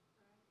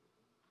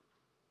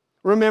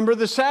 Remember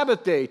the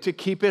Sabbath day to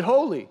keep it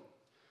holy.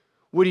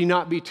 Would he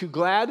not be too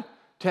glad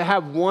to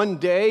have one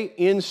day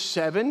in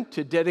 7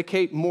 to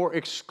dedicate more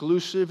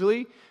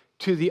exclusively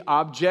to the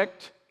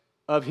object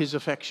of his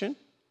affection?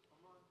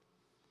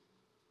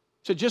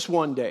 So just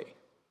one day.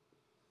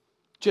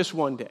 Just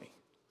one day.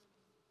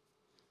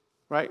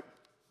 Right?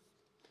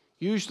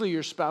 Usually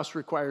your spouse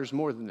requires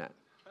more than that.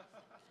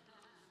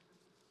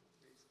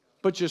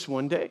 But just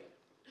one day.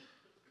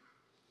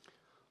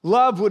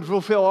 Love would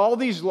fulfill all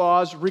these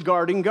laws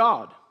regarding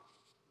God.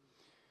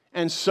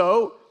 And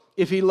so,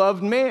 if he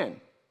loved man,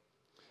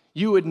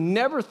 you would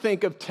never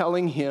think of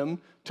telling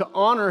him to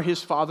honor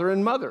his father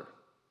and mother.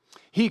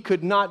 He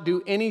could not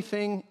do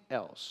anything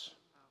else.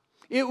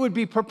 It would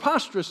be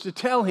preposterous to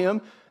tell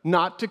him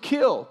not to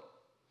kill.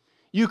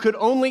 You could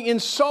only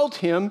insult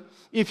him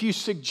if you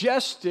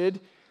suggested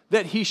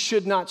that he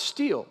should not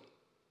steal.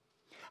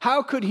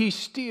 How could he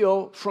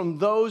steal from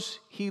those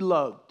he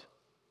loved?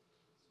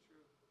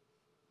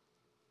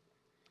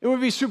 It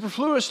would be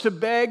superfluous to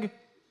beg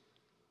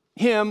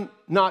him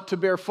not to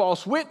bear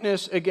false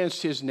witness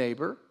against his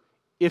neighbor.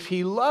 If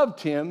he loved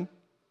him,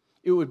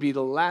 it would be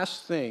the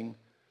last thing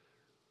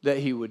that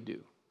he would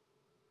do.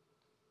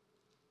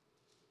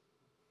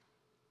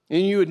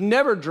 And you would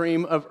never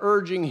dream of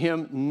urging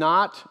him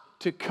not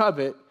to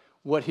covet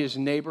what his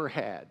neighbor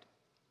had.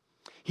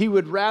 He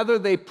would rather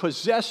they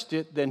possessed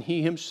it than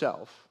he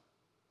himself.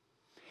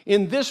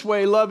 In this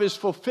way, love is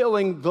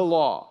fulfilling the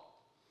law.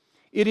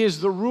 It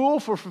is the rule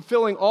for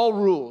fulfilling all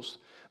rules,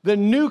 the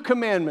new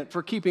commandment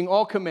for keeping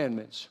all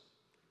commandments.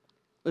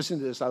 Listen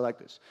to this, I like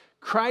this.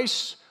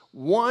 Christ's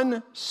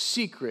one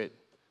secret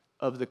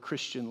of the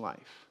Christian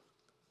life.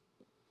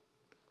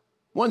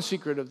 One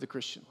secret of the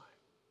Christian life.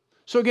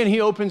 So again,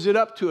 he opens it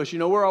up to us. You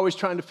know, we're always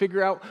trying to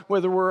figure out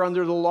whether we're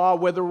under the law,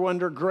 whether we're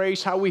under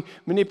grace, how we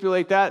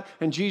manipulate that.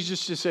 And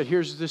Jesus just said,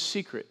 here's the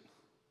secret.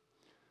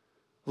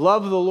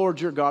 Love the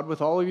Lord your God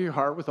with all of your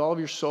heart, with all of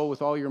your soul,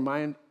 with all your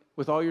mind,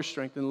 with all your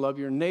strength, and love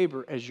your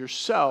neighbor as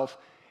yourself,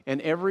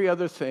 and every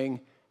other thing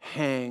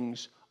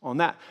hangs on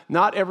that.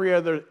 Not every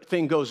other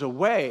thing goes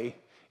away,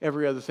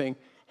 every other thing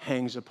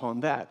hangs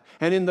upon that.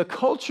 And in the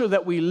culture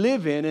that we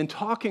live in, and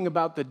talking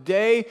about the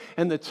day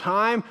and the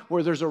time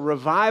where there's a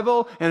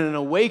revival and an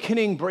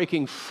awakening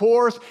breaking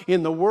forth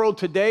in the world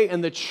today,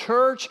 and the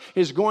church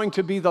is going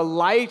to be the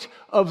light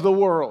of the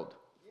world.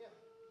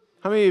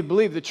 How many of you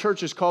believe the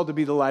church is called to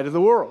be the light of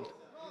the world?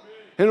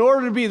 In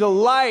order to be the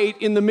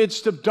light in the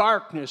midst of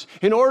darkness,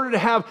 in order to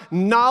have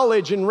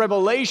knowledge and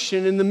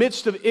revelation in the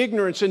midst of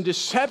ignorance and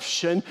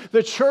deception,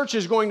 the church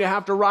is going to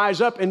have to rise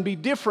up and be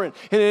different.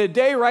 And in a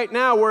day right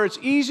now where it's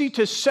easy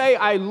to say,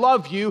 I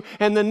love you,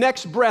 and the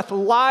next breath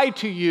lie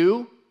to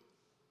you,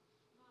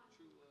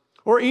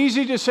 or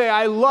easy to say,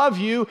 I love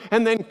you,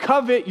 and then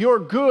covet your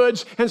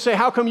goods and say,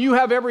 how come you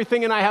have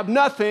everything and I have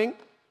nothing?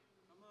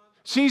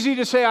 It's easy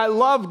to say, I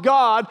love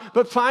God,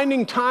 but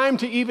finding time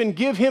to even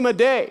give him a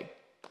day.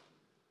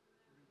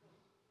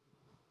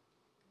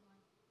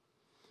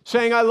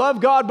 Saying, I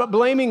love God, but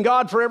blaming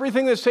God for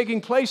everything that's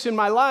taking place in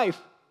my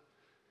life.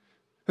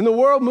 And the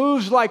world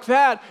moves like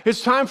that.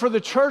 It's time for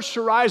the church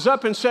to rise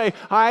up and say,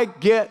 I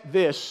get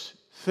this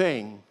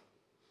thing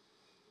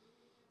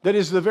that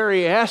is the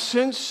very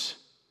essence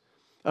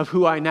of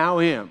who I now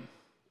am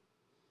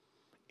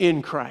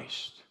in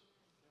Christ.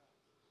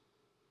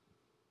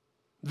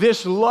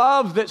 This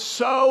love that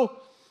so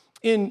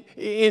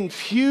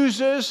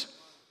infuses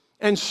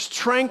and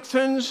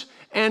strengthens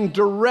and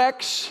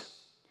directs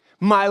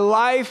my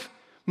life,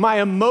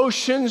 my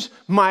emotions,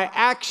 my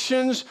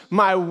actions,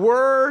 my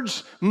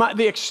words,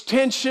 the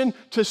extension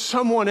to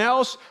someone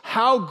else.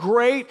 How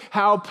great,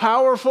 how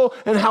powerful,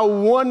 and how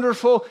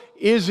wonderful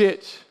is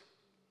it?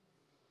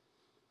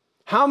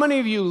 How many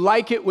of you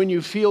like it when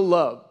you feel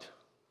loved?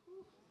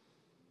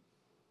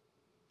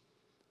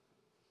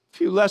 A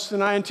few less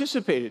than I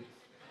anticipated.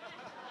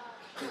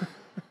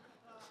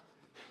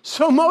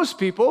 So most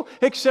people,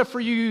 except for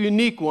you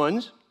unique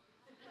ones,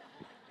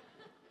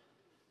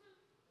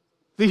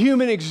 the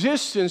human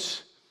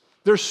existence,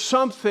 there's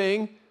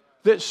something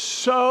that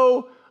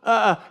so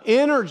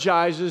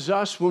energizes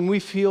us when we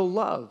feel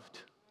loved.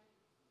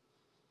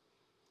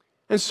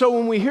 And so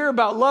when we hear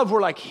about love,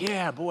 we're like,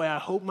 yeah, boy, I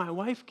hope my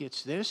wife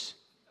gets this.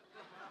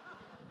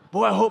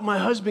 Boy, I hope my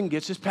husband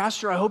gets this.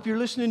 Pastor, I hope you're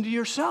listening to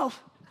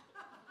yourself.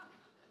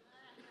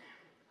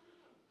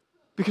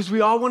 Because we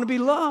all want to be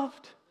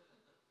loved.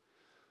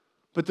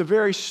 But the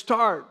very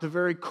start, the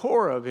very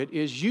core of it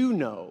is you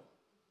know,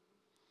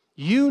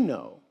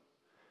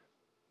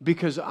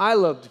 because I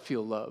love to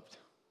feel loved,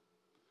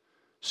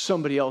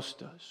 somebody else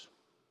does.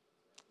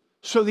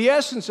 So the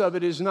essence of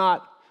it is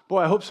not,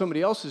 boy, I hope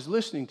somebody else is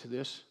listening to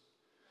this.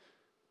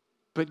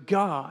 But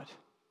God,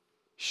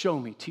 show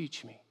me,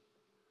 teach me,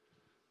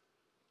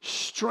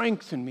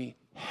 strengthen me,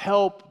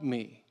 help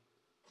me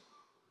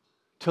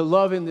to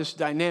love in this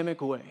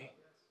dynamic way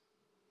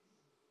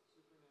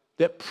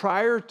that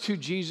prior to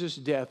Jesus'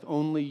 death,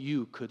 only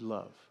you could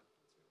love.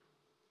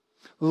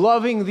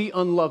 Loving the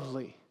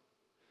unlovely,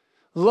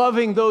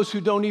 loving those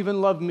who don't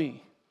even love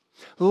me,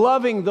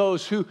 loving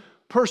those who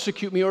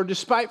persecute me or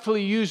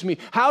despitefully use me.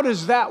 How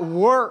does that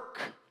work?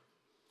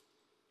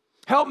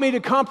 Help me to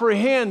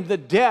comprehend the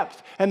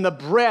depth and the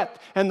breadth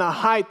and the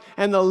height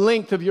and the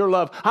length of your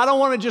love. I don't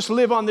want to just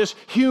live on this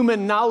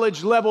human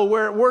knowledge level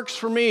where it works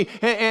for me,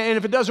 and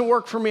if it doesn't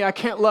work for me, I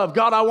can't love.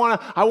 God, I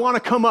want to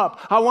come up.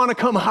 I want to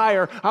come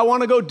higher. I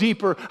want to go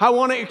deeper. I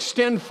want to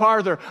extend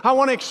farther. I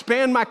want to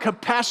expand my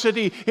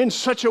capacity in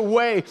such a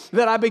way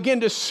that I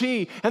begin to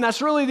see, and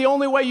that's really the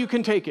only way you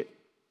can take it.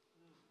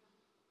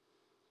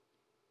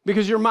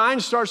 Because your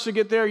mind starts to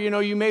get there. You know,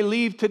 you may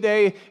leave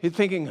today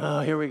thinking, oh,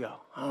 here we go.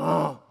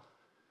 Oh,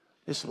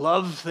 this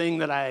love thing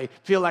that I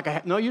feel like I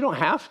have. No, you don't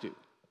have to.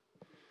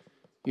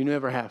 You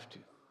never have to.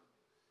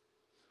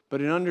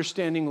 But in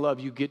understanding love,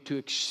 you get to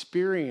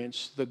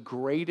experience the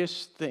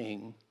greatest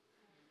thing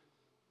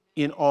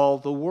in all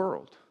the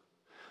world.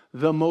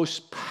 The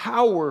most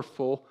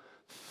powerful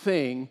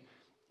thing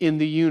in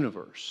the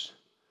universe.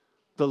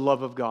 The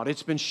love of God.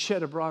 It's been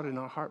shed abroad in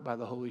our heart by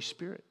the Holy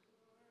Spirit.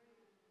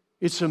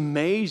 It's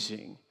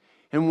amazing.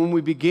 And when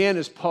we begin,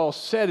 as Paul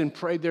said and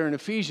prayed there in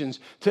Ephesians,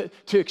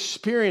 to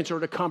experience or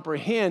to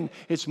comprehend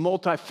its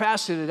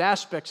multifaceted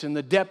aspects in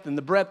the depth and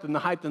the breadth and the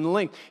height and the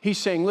length, he's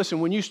saying,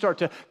 listen, when you start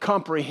to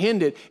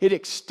comprehend it, it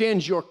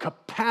extends your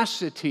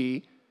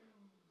capacity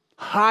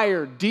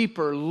higher,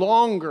 deeper,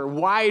 longer,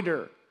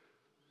 wider.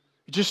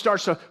 It just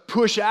starts to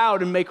push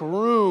out and make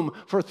room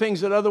for things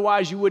that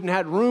otherwise you wouldn't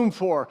have room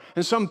for.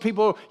 And some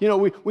people, you know,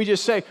 we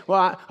just say,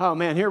 well, oh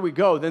man, here we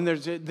go. Then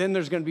there's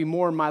going to be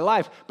more in my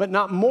life. But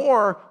not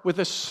more with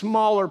a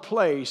smaller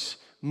place,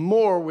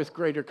 more with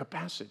greater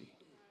capacity.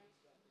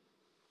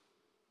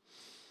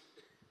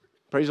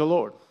 Praise the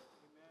Lord.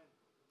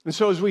 And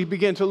so as we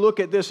begin to look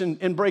at this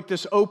and break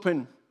this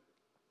open,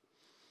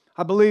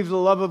 I believe the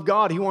love of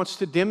God, He wants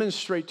to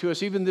demonstrate to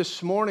us, even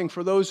this morning,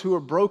 for those who are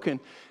broken.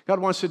 God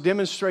wants to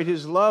demonstrate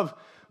His love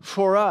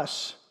for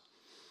us.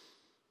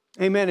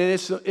 Amen. And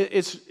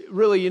it's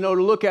really, you know,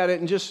 to look at it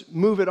and just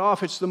move it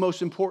off, it's the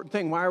most important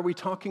thing. Why are we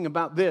talking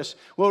about this?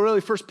 Well,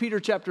 really, 1 Peter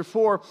chapter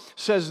 4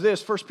 says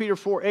this. 1 Peter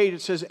 4:8,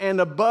 it says,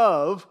 and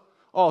above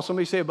all.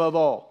 Somebody say above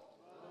all.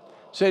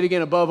 Say it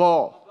again, above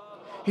all.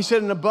 He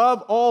said, and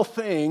above all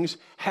things,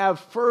 have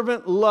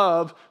fervent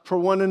love for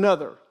one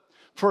another.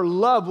 For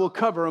love will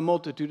cover a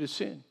multitude of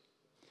sin.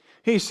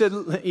 He said,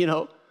 you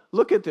know,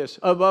 look at this.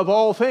 Above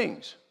all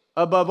things.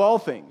 Above all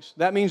things.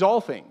 That means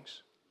all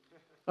things.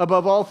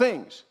 Above all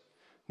things.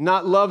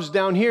 Not love's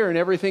down here and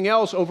everything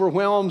else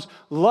overwhelms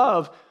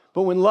love.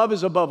 But when love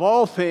is above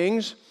all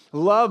things,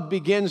 love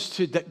begins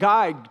to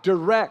guide,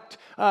 direct,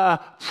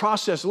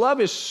 process.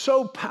 Love is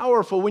so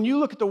powerful. When you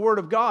look at the Word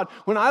of God,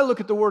 when I look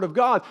at the Word of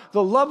God,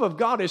 the love of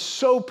God is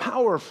so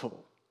powerful.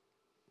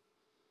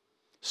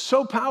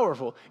 So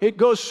powerful. It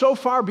goes so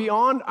far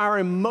beyond our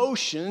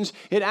emotions.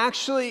 It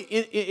actually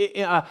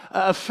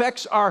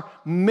affects our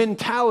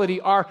mentality,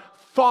 our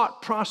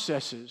thought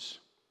processes.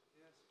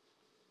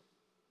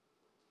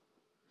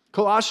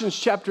 Colossians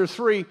chapter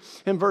 3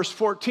 and verse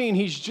 14,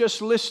 he's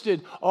just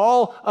listed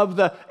all of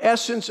the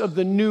essence of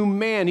the new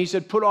man. He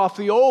said, put off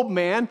the old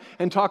man,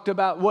 and talked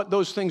about what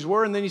those things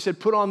were. And then he said,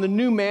 put on the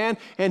new man,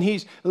 and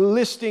he's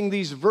listing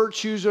these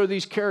virtues or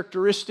these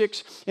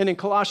characteristics. And in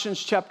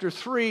Colossians chapter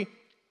 3,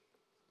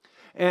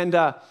 and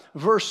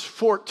verse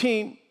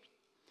 14,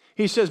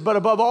 he says, but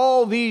above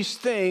all these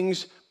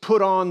things,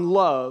 put on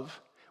love,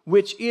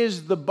 which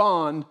is the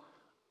bond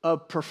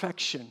of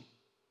perfection.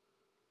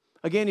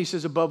 Again, he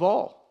says, above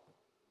all.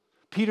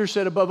 Peter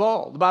said, above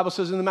all. The Bible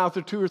says, in the mouth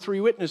of 2 or 3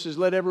 witnesses,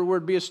 let every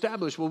word be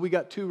established. Well, we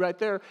got 2 right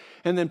there.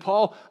 And then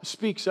Paul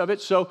speaks of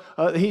it, so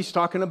he's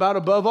talking about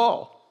above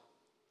all.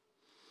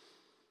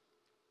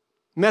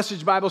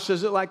 Message Bible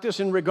says it like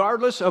this, and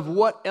regardless of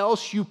what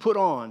else you put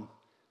on,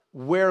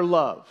 wear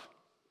love.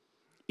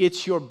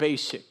 It's your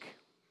basic,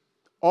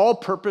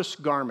 all-purpose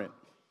garment.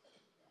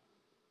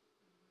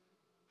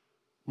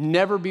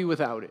 Never be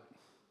without it.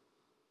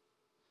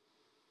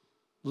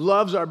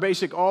 Love's our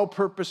basic,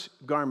 all-purpose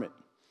garment.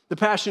 The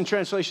Passion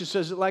Translation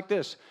says it like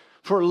this.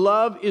 For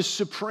love is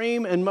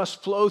supreme and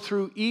must flow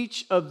through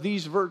each of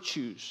these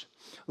virtues.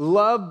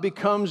 Love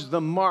becomes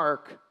the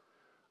mark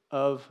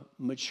of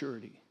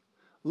maturity.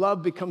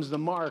 Love becomes the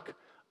mark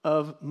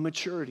of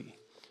maturity.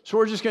 So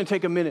we're just going to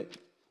take a minute.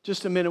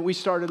 Just a minute. We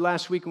started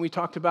last week and we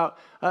talked about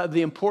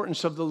the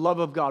importance of the love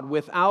of God.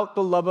 Without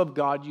the love of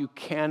God, you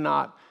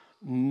cannot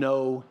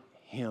know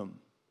Him.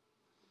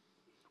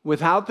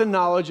 Without the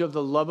knowledge of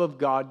the love of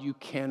God, you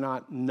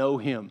cannot know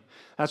Him.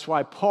 That's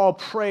why Paul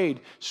prayed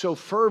so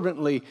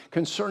fervently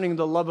concerning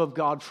the love of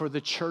God for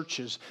the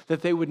churches,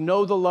 that they would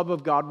know the love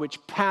of God which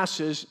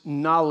passes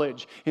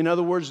knowledge. In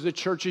other words, the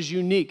church is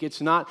unique.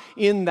 It's not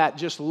in that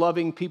just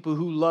loving people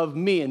who love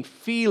me and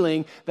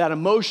feeling that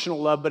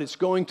emotional love, but it's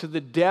going to the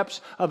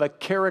depths of a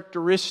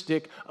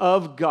characteristic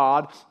of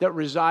God that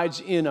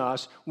resides in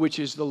us, which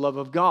is the love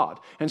of God.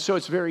 And so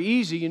it's very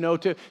easy,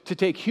 to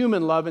take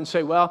human love and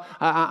say, well,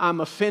 I'm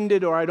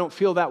offended or I don't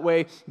feel that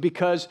way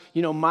because,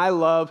 my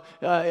love,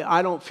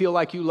 I don't feel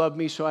like you love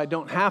me, so I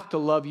don't have to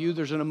love you.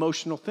 There's an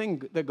emotional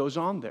thing that goes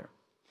on there.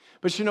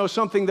 But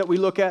something that we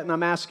look at, and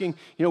I'm asking,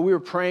 we were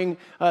praying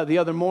the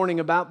other morning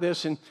about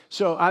this, and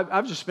so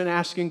I've just been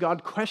asking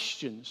God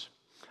questions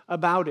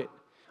about it.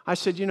 I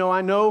said,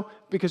 I know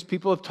because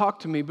people have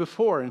talked to me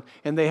before,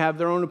 and they have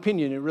their own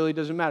opinion. It really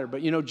doesn't matter.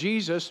 But,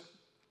 Jesus,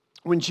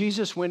 when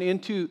Jesus went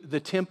into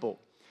the temple,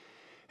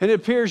 and it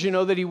appears,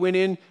 that he went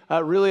in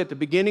really at the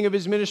beginning of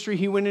his ministry,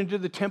 he went into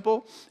the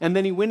temple, and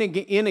then he went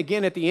in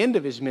again at the end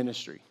of his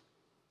ministry,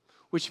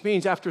 which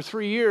means after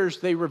 3 years,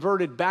 they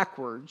reverted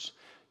backwards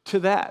to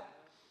that.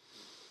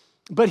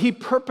 But he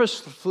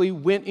purposefully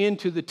went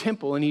into the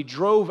temple, and he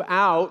drove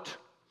out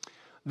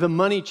the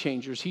money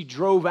changers. He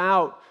drove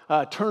out,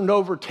 turned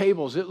over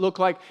tables. It looked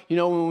like,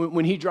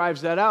 when he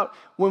drives that out,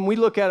 when we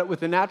look at it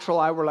with the natural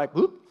eye, we're like,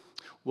 whoop.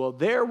 Well,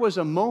 there was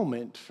a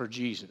moment for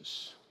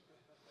Jesus.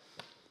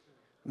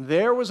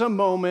 There was a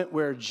moment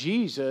where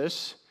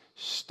Jesus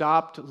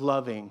stopped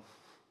loving.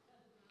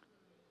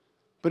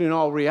 But in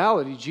all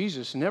reality,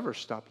 Jesus never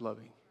stopped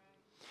loving.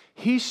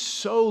 He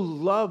so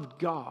loved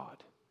God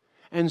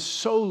and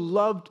so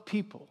loved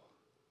people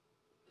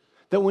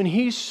that when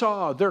he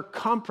saw their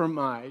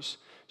compromise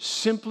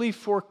simply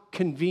for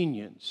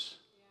convenience,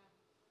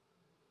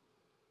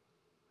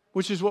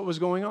 which is what was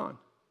going on.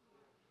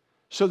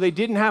 So they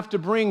didn't have to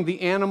bring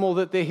the animal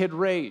that they had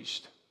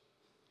raised,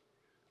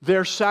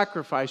 their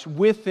sacrifice,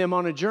 with them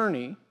on a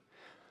journey.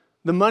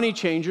 The money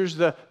changers,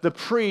 the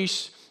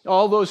priests,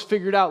 all those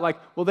figured out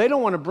they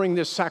don't want to bring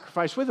this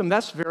sacrifice with them.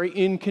 That's very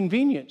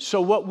inconvenient.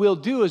 So what we'll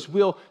do is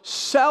we'll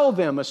sell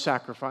them a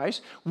sacrifice.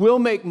 We'll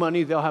make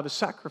money. They'll have a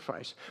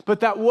sacrifice. But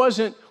that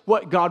wasn't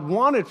what God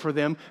wanted for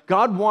them.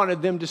 God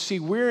wanted them to see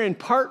we're in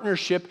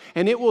partnership,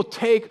 and it will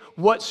take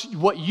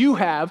what you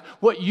have,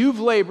 what you've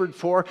labored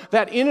for,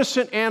 that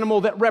innocent animal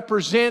that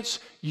represents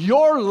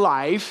your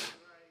life,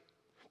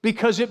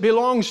 because it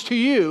belongs to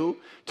you,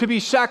 to be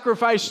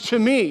sacrificed to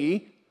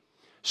me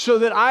so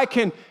that I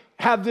can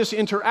have this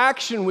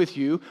interaction with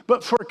you.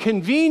 But for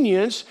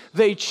convenience,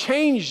 they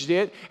changed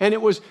it, and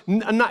it was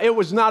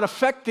not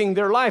affecting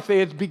their life. They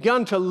had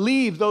begun to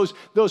leave those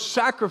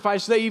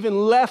sacrifices. They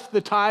even left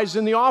the tithes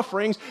and the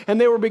offerings, and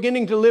they were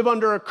beginning to live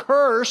under a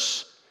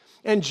curse.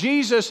 And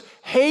Jesus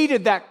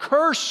hated that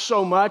curse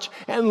so much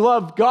and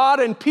loved God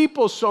and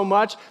people so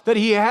much that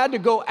he had to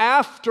go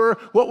after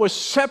what was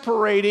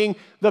separating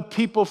the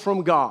people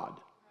from God.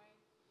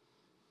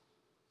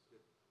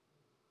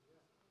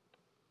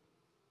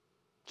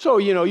 So,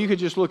 you could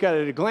just look at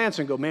it at a glance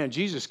and go, man,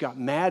 Jesus got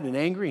mad and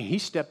angry, and he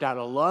stepped out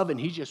of love, and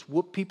he just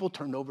whooped people,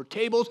 turned over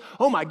tables.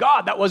 Oh my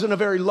God, that wasn't a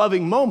very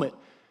loving moment.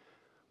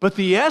 But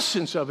the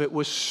essence of it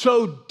was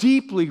so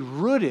deeply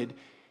rooted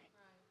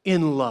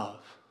in love.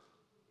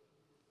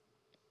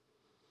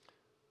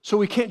 So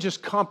we can't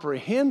just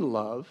comprehend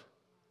love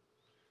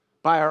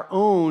by our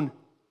own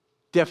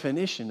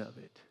definition of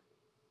it,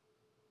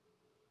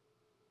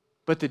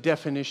 but the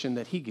definition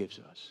that he gives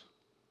us.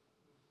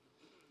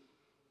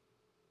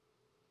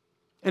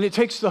 And it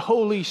takes the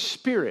Holy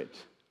Spirit,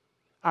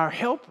 our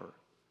helper,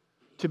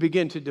 to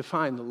begin to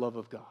define the love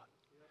of God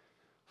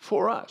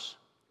for us.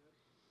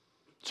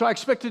 So I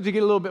expected to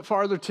get a little bit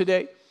farther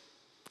today,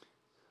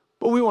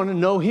 but we want to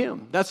know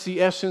him. That's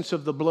the essence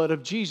of the blood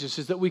of Jesus,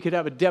 is that we could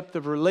have a depth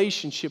of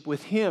relationship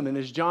with him. And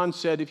as John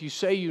said, if you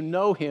say you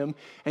know him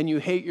and you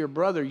hate your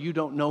brother, you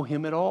don't know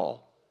him at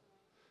all.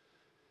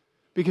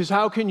 Because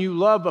how can you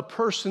love a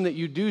person that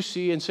you do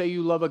see and say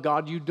you love a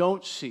God you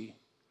don't see?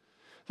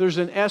 There's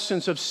an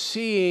essence of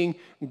seeing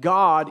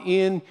God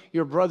in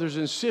your brothers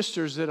and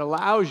sisters that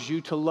allows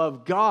you to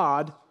love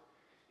God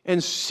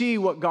and see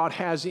what God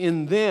has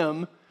in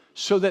them,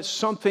 so that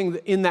something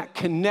in that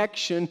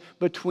connection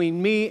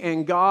between me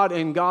and God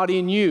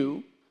in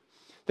you,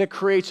 that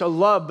creates a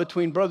love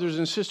between brothers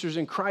and sisters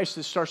in Christ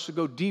that starts to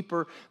go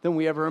deeper than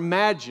we ever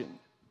imagined.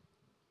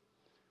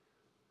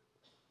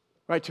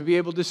 Right, to be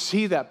able to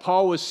see that.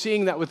 Paul was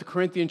seeing that with the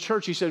Corinthian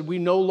church. He said, we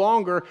no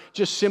longer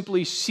just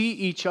simply see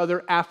each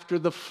other after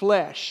the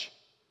flesh.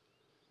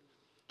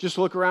 Just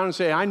look around and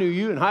say, I knew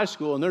you in high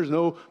school, and there's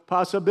no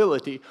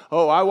possibility.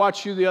 Oh, I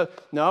watched you the other.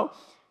 No.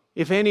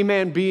 If any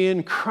man be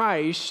in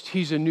Christ,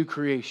 he's a new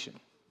creation.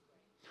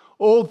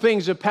 Old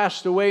things have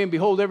passed away, and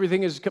behold,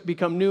 everything has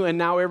become new, and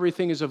now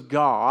everything is of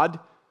God,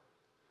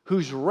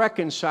 who's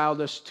reconciled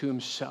us to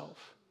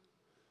himself.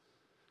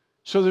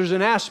 So there's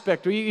an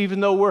aspect,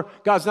 even though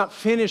God's not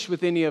finished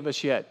with any of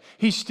us yet,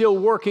 He's still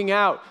working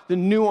out the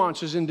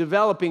nuances and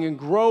developing and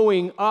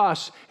growing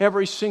us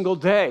every single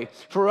day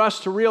for us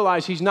to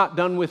realize He's not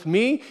done with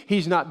me,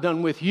 He's not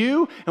done with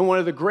you. And one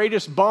of the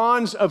greatest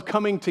bonds of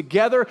coming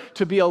together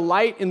to be a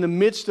light in the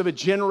midst of a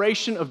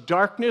generation of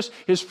darkness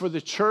is for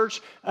the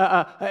church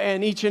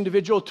and each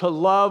individual to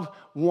love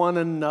one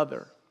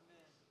another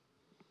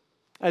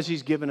as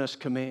He's given us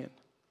command.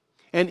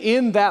 And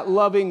in that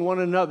loving one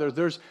another,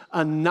 there's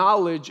a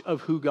knowledge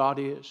of who God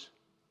is.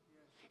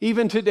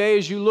 Even today,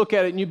 as you look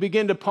at it and you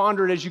begin to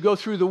ponder it as you go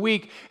through the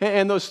week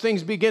and those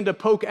things begin to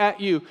poke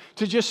at you,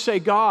 to just say,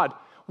 God,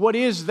 what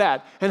is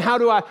that? And how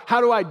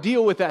do I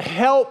deal with that?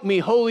 Help me,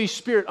 Holy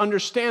Spirit,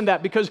 understand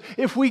that. Because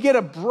if we get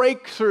a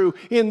breakthrough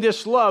in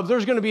this love,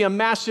 there's going to be a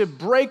massive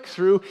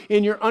breakthrough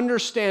in your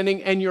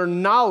understanding and your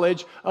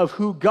knowledge of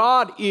who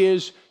God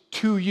is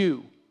to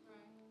you.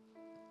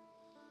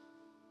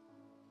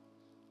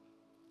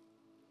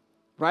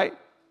 Right?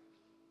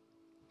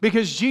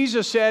 Because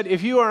Jesus said,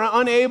 if you are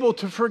unable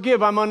to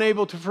forgive, I'm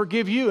unable to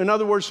forgive you. In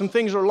other words, some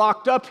things are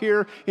locked up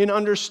here in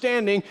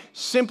understanding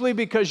simply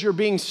because you're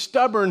being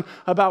stubborn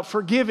about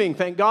forgiving.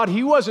 Thank God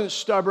He wasn't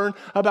stubborn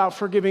about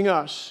forgiving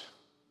us.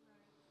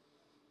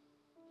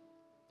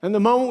 And the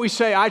moment we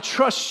say, I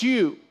trust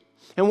you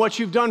and what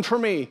you've done for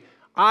me,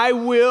 I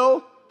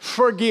will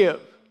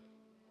forgive.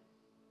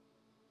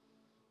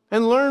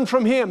 And learn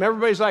from Him.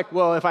 Everybody's like,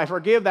 well, if I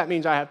forgive, that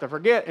means I have to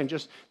forget. And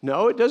just,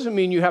 no, it doesn't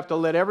mean you have to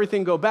let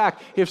everything go back.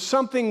 If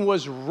something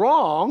was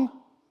wrong,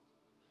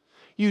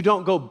 you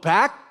don't go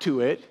back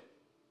to it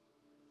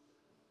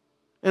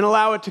and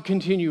allow it to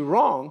continue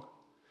wrong.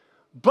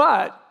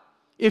 But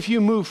if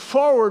you move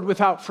forward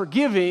without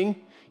forgiving,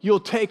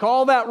 you'll take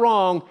all that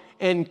wrong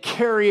and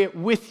carry it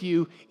with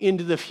you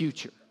into the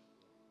future.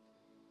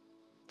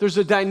 There's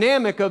a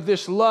dynamic of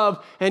this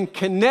love and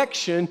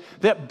connection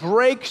that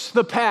breaks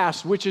the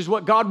past, which is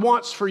what God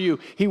wants for you.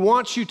 He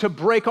wants you to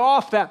break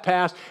off that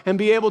past and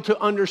be able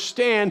to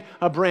understand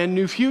a brand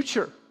new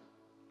future.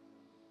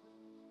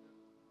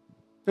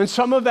 And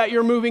some of that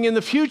you're moving in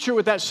the future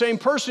with that same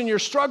person you're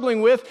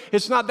struggling with.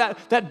 It's not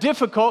that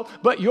difficult,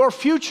 but your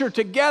future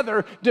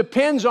together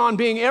depends on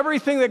being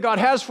everything that God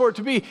has for it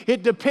to be.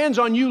 It depends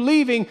on you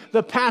leaving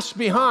the past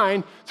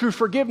behind through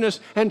forgiveness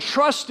and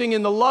trusting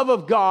in the love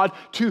of God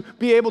to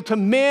be able to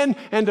mend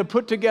and to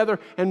put together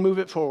and move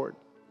it forward.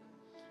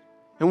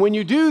 And when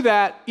you do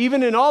that,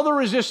 even in all the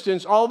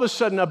resistance, all of a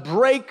sudden a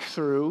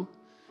breakthrough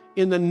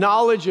in the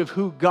knowledge of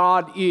who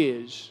God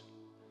is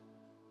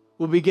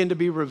will begin to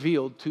be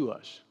revealed to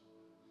us.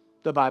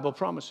 The Bible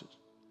promises.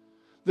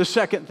 The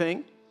second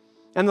thing,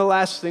 and the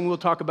last thing we'll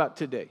talk about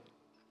today,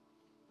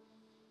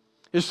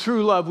 is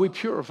through love we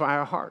purify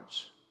our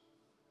hearts.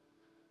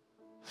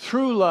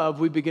 Through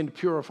love we begin to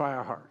purify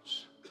our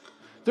hearts.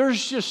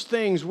 There's just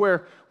things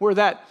where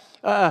that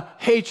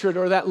hatred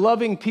or that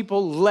loving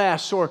people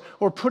less or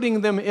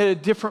putting them in a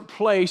different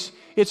place,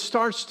 it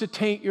starts to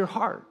taint your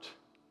heart.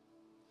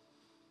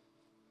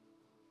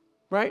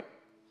 Right?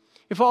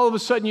 If all of a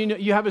sudden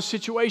you have a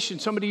situation,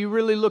 somebody you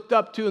really looked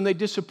up to and they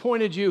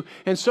disappointed you,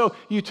 and so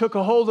you took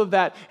a hold of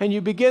that and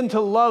you begin to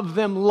love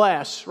them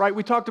less, right?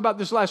 We talked about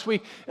this last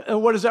week.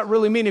 What does that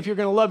really mean if you're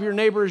going to love your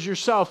neighbor as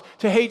yourself?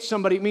 To hate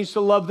somebody, it means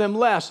to love them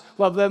less.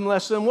 Love them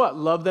less than what?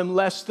 Love them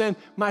less than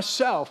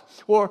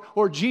myself.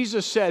 Or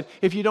Jesus said,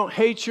 if you don't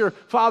hate your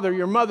father,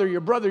 your mother, your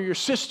brother, your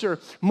sister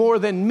more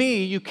than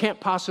me, you can't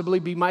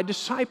possibly be my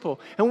disciple.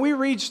 And we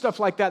read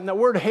stuff like that, and the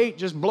word hate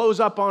just blows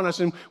up on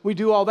us, and we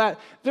do all that.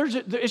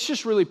 It's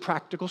just really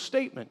practical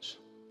statements.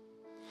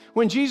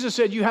 When Jesus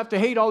said you have to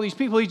hate all these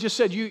people, He just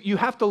said you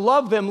have to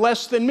love them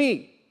less than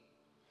me.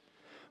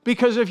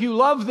 Because if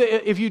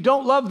you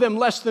don't love them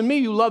less than me,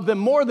 you love them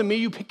more than me,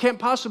 you can't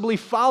possibly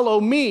follow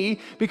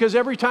me, because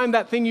every time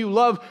that thing you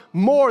love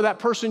more, that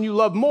person you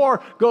love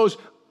more goes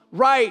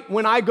right,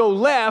 when I go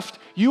left,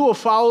 you will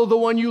follow the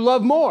one you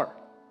love more.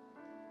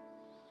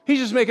 He's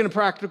just making a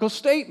practical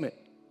statement.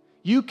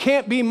 You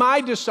can't be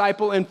my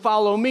disciple and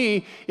follow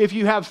me if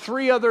you have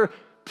 3 other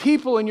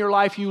people in your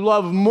life you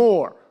love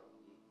more.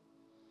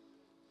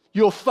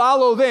 You'll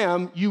follow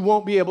them, you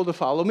won't be able to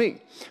follow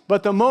me.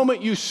 But the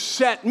moment you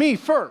set me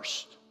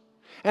first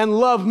and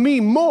love me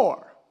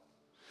more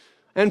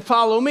and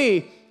follow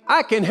me,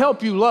 I can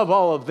help you love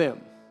all of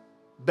them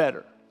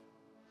better.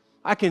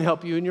 I can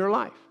help you in your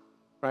life,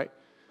 right?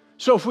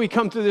 So if we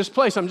come to this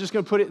place, I'm just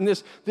going to put it in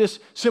this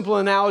simple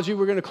analogy,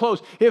 we're going to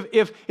close.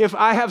 If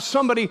I have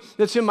somebody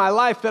that's in my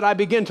life that I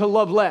begin to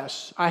love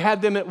less, I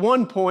had them at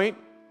one point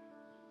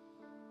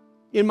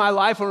in my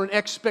life or an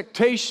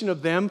expectation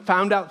of them,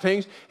 found out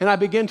things, and I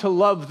begin to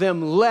love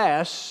them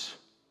less,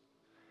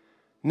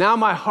 now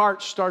my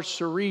heart starts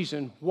to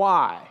reason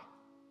why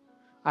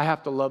I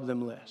have to love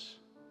them less.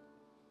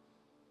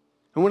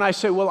 And when I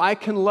say, well, I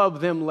can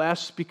love them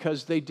less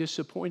because they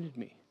disappointed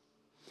me.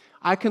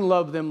 I can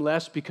love them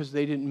less because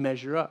they didn't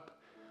measure up.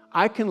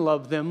 I can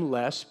love them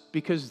less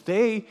because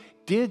they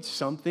did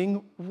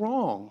something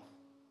wrong.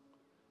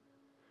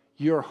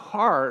 Your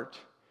heart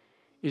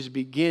is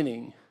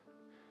beginning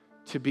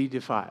to be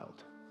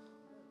defiled.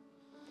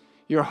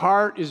 your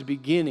heart is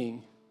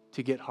beginning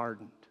to get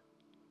hardened.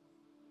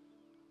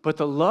 But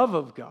the love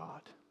of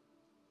God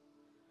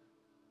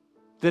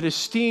that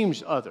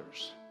esteems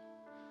others,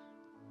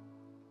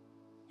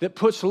 that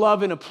puts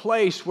love in a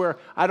place where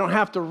I don't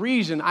have to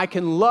reason. I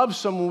can love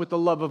someone with the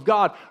love of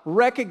God,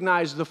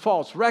 recognize the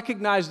faults,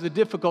 recognize the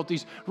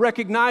difficulties,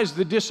 recognize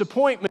the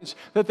disappointments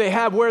that they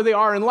have where they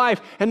are in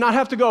life, and not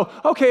have to go,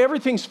 okay,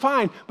 everything's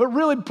fine, but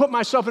really put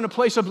myself in a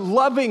place of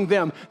loving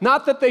them.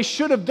 Not that they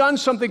should have done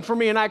something for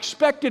me and I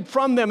expected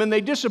from them and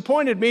they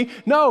disappointed me.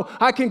 No,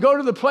 I can go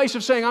to the place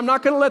of saying, I'm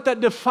not going to let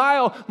that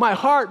defile my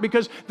heart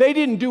because they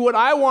didn't do what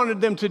I wanted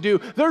them to do.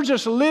 They're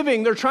just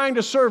living, they're trying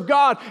to serve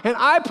God, and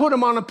I put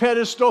them on a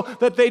pedestal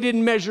that they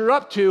didn't measure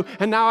up to,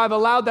 and now I've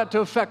allowed that to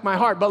affect my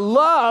heart. But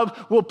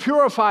love will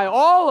purify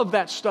all of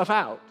that stuff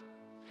out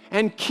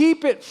and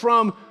keep it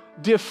from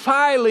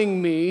defiling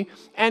me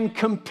and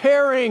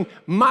comparing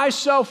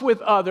myself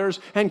with others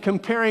and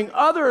comparing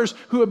others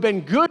who have been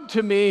good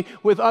to me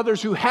with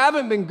others who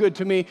haven't been good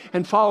to me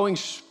and following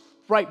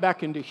right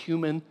back into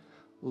human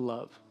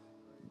love.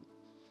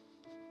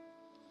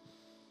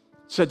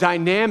 It's a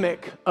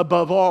dynamic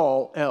above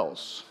all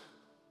else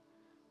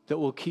that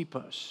will keep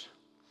us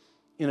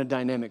in a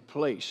dynamic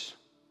place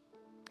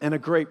and a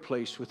great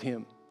place with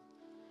Him.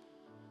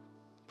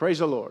 Praise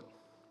the Lord.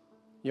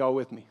 Y'all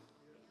with me?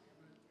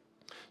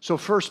 So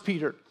 1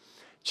 Peter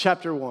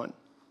chapter 1,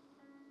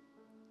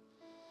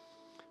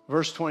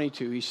 verse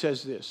 22, he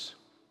says this,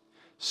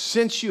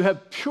 since you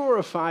have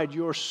purified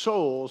your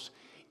souls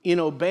in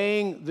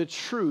obeying the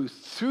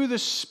truth through the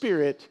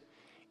Spirit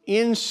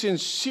in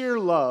sincere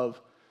love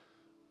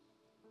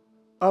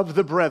of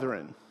the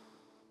brethren,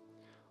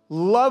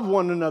 love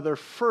one another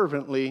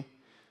fervently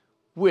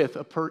with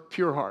a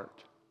pure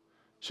heart.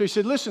 So he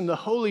said, listen, the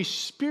Holy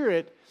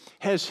Spirit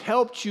has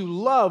helped you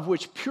love,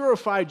 which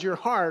purified your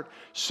heart,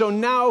 so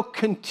now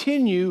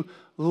continue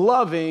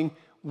loving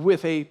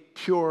with a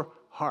pure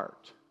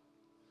heart.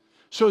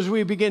 So as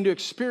we begin to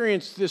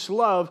experience this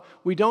love,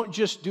 we don't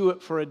just do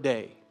it for a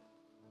day.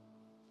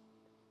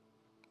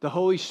 The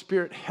Holy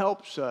Spirit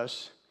helps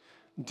us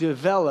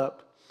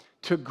develop,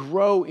 to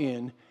grow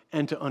in,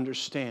 and to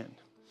understand.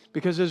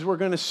 Because as we're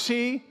going to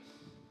see,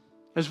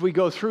 as we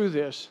go through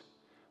this,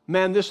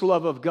 man, this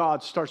love of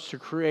God starts to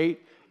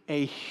create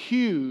a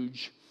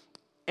huge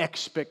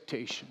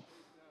expectation.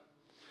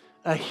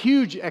 A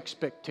huge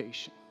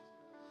expectation.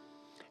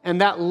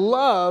 And that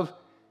love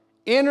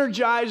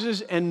energizes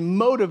and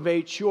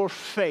motivates your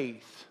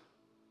faith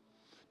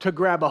to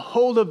grab a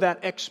hold of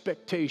that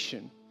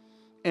expectation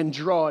and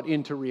draw it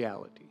into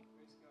reality.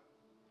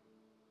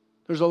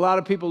 There's a lot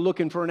of people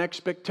looking for an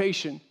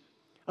expectation,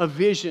 a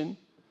vision.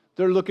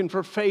 They're looking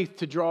for faith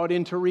to draw it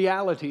into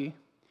reality.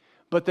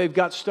 But they've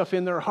got stuff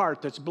in their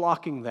heart that's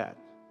blocking that.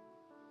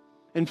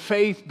 And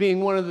faith,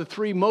 being one of the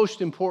three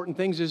most important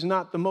things, is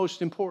not the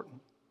most important.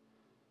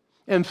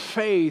 And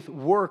faith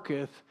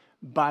worketh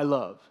by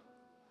love.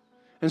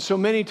 And so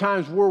many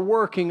times we're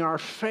working our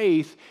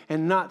faith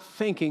and not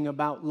thinking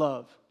about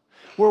love.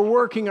 We're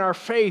working our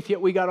faith,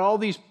 yet we got all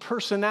these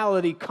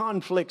personality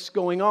conflicts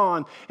going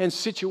on and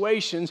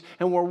situations,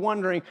 and we're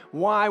wondering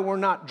why we're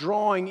not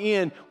drawing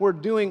in. We're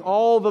doing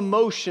all the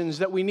motions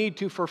that we need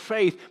to for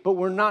faith, but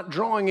we're not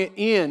drawing it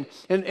in.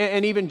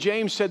 And even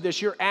James said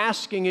this, you're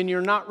asking and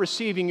you're not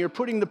receiving. You're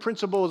putting the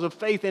principles of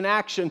faith in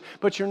action,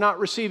 but you're not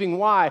receiving.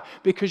 Why?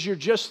 Because you're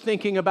just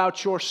thinking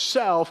about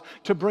yourself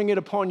to bring it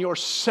upon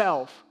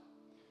yourself.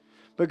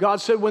 But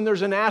God said when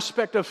there's an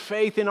aspect of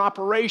faith in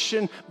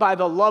operation by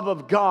the love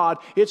of God,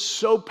 it's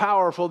so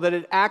powerful that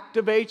it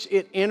activates,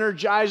 it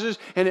energizes,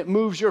 and it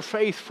moves your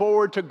faith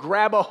forward to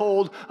grab a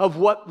hold of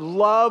what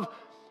love,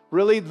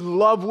 really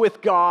love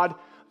with God,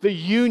 the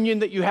union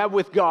that you have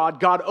with God,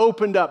 God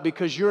opened up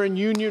because you're in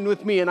union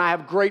with me and I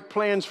have great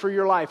plans for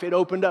your life. It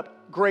opened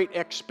up great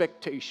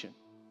expectation.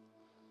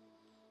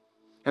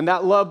 And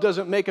that love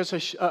doesn't make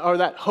us, or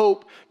that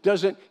hope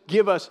doesn't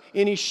give us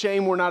any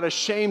shame. We're not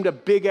ashamed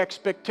of big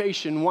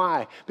expectation.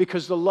 Why?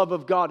 Because the love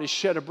of God is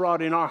shed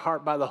abroad in our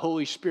heart by the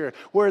Holy Spirit.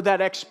 Where'd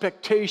that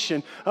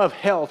expectation of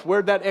health?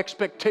 Where'd that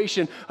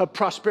expectation of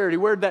prosperity?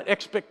 Where'd that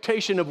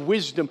expectation of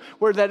wisdom?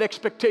 Where'd that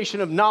expectation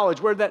of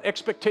knowledge? Where'd that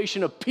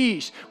expectation of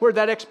peace? Where'd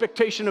that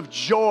expectation of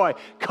joy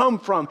come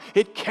from?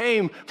 It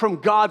came from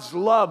God's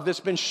love that's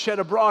been shed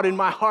abroad in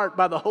my heart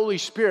by the Holy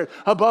Spirit.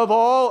 Above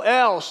all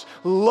else,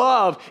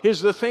 love is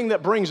the thing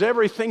that brings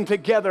everything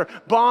together,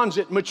 bonds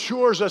it,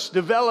 matures us,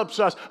 develops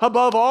us.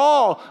 Above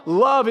all,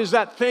 love is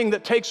that thing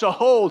that takes a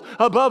hold.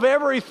 Above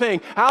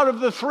everything, out of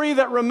the three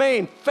that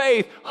remain,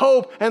 faith,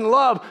 hope, and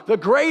love, the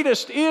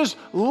greatest is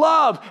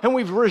love. And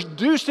we've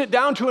reduced it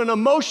down to an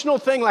emotional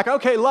thing like,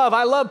 okay, love,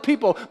 I love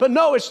people. But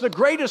no, it's the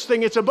greatest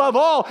thing. It's above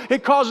all.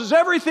 It causes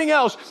everything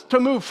else to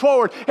move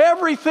forward.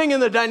 Everything in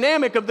the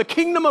dynamic of the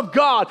kingdom of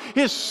God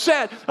is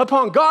set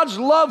upon God's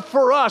love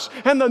for us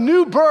and the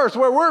new birth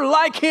where we're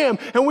like Him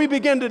and we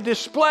begin to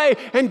display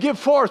and give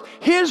forth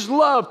His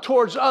love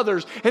towards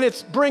others. And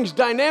it brings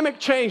dynamic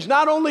change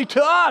not only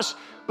to us,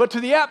 but to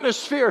the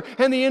atmosphere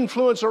and the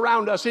influence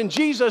around us. In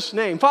Jesus'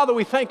 name, Father,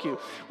 we thank you.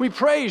 We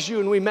praise you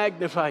and we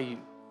magnify you.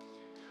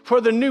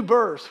 for the new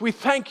birth. We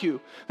thank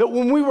you that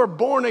when we were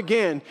born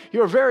again,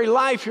 your very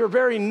life, your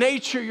very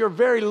nature, your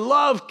very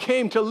love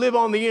came to live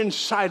on the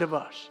inside of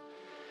us.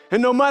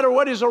 And no matter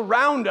what is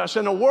around us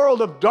in a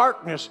world of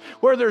darkness,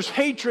 where there's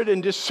hatred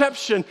and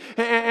deception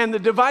and the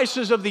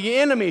devices of the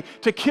enemy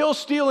to kill,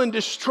 steal, and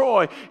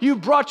destroy, you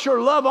brought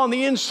your love on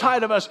the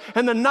inside of us.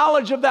 And the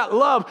knowledge of that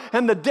love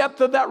and the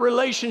depth of that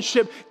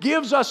relationship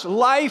gives us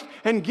life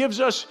and gives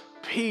us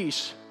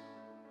peace.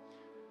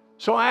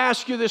 So I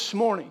ask you this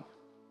morning,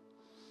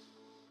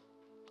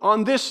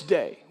 on this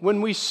day,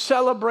 when we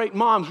celebrate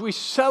moms, we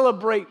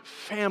celebrate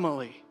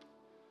family,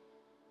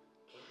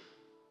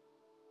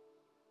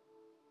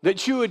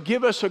 that you would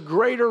give us a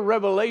greater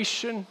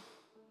revelation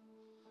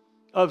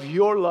of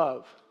your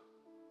love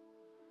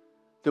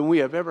than we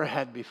have ever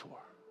had before.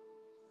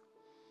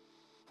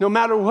 No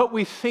matter what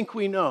we think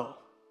we know,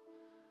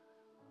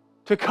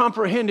 to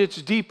comprehend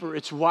it's deeper,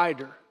 it's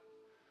wider,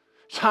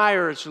 it's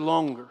higher, it's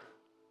longer.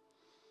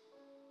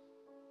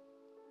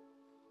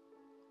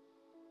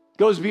 It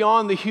goes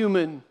beyond the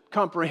human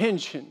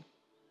comprehension.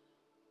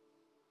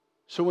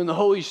 So when the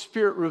Holy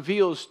Spirit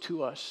reveals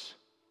to us,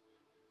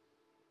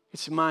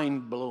 it's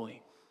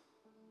mind-blowing.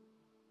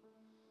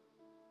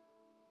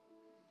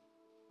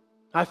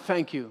 I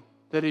thank you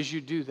that as you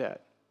do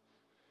that,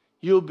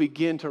 you'll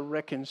begin to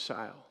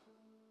reconcile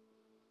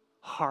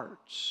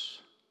hearts.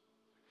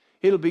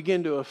 It'll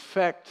begin to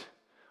affect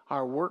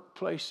our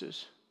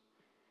workplaces.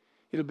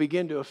 It'll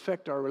begin to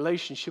affect our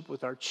relationship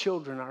with our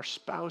children, our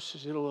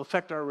spouses. It'll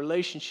affect our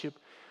relationship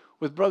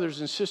with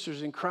brothers and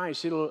sisters in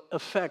Christ. It'll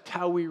affect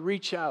how we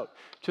reach out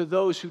to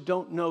those who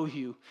don't know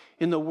you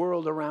in the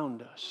world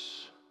around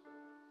us.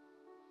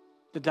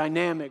 The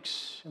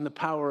dynamics and the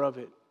power of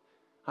it,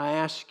 I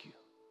ask you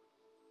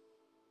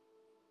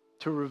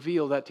to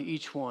reveal that to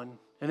each one.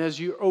 And as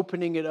you're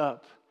opening it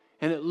up,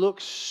 and it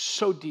looks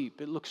so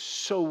deep, it looks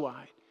so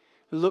wide,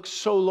 it looks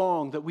so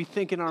long that we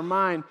think in our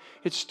mind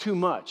it's too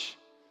much,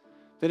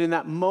 that in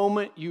that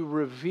moment you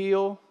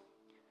reveal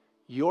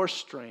your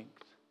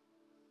strength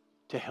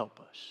to help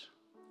us.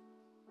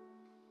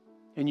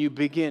 And you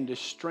begin to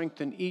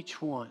strengthen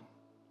each one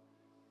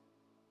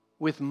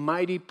with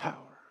mighty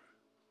power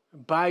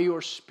by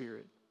your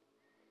Spirit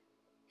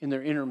in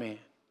their inner man,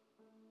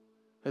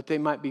 that they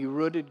might be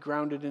rooted,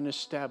 grounded, and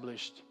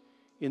established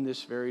in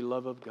this very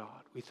love of God.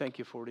 We thank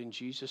you for it in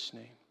Jesus'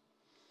 name.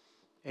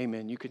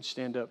 Amen. You can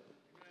stand up.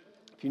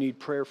 If you need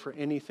prayer for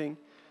anything,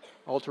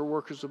 altar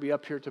workers will be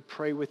up here to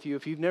pray with you.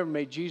 If you've never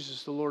made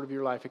Jesus the Lord of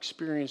your life,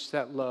 experience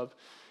that love.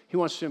 He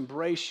wants to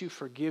embrace you,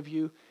 forgive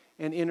you,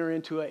 and enter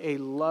into a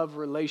love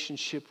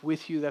relationship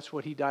with you. That's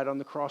what he died on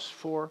the cross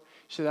for.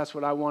 He said, that's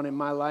what I want in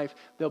my life.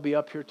 They'll be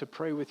up here to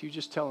pray with you.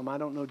 Just tell them, I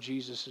don't know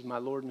Jesus as my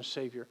Lord and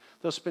Savior.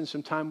 They'll spend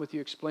some time with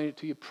you, explain it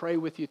to you, pray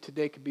with you.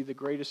 Today could be the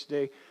greatest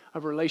day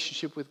of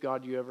relationship with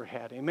God you ever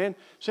had. Amen?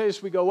 Say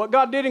as we go, what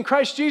God did in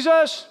Christ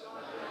Jesus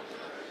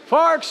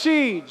far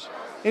exceeds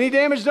any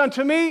damage done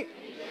to me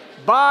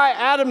by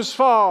Adam's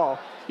fall.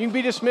 You can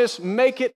be dismissed. Make it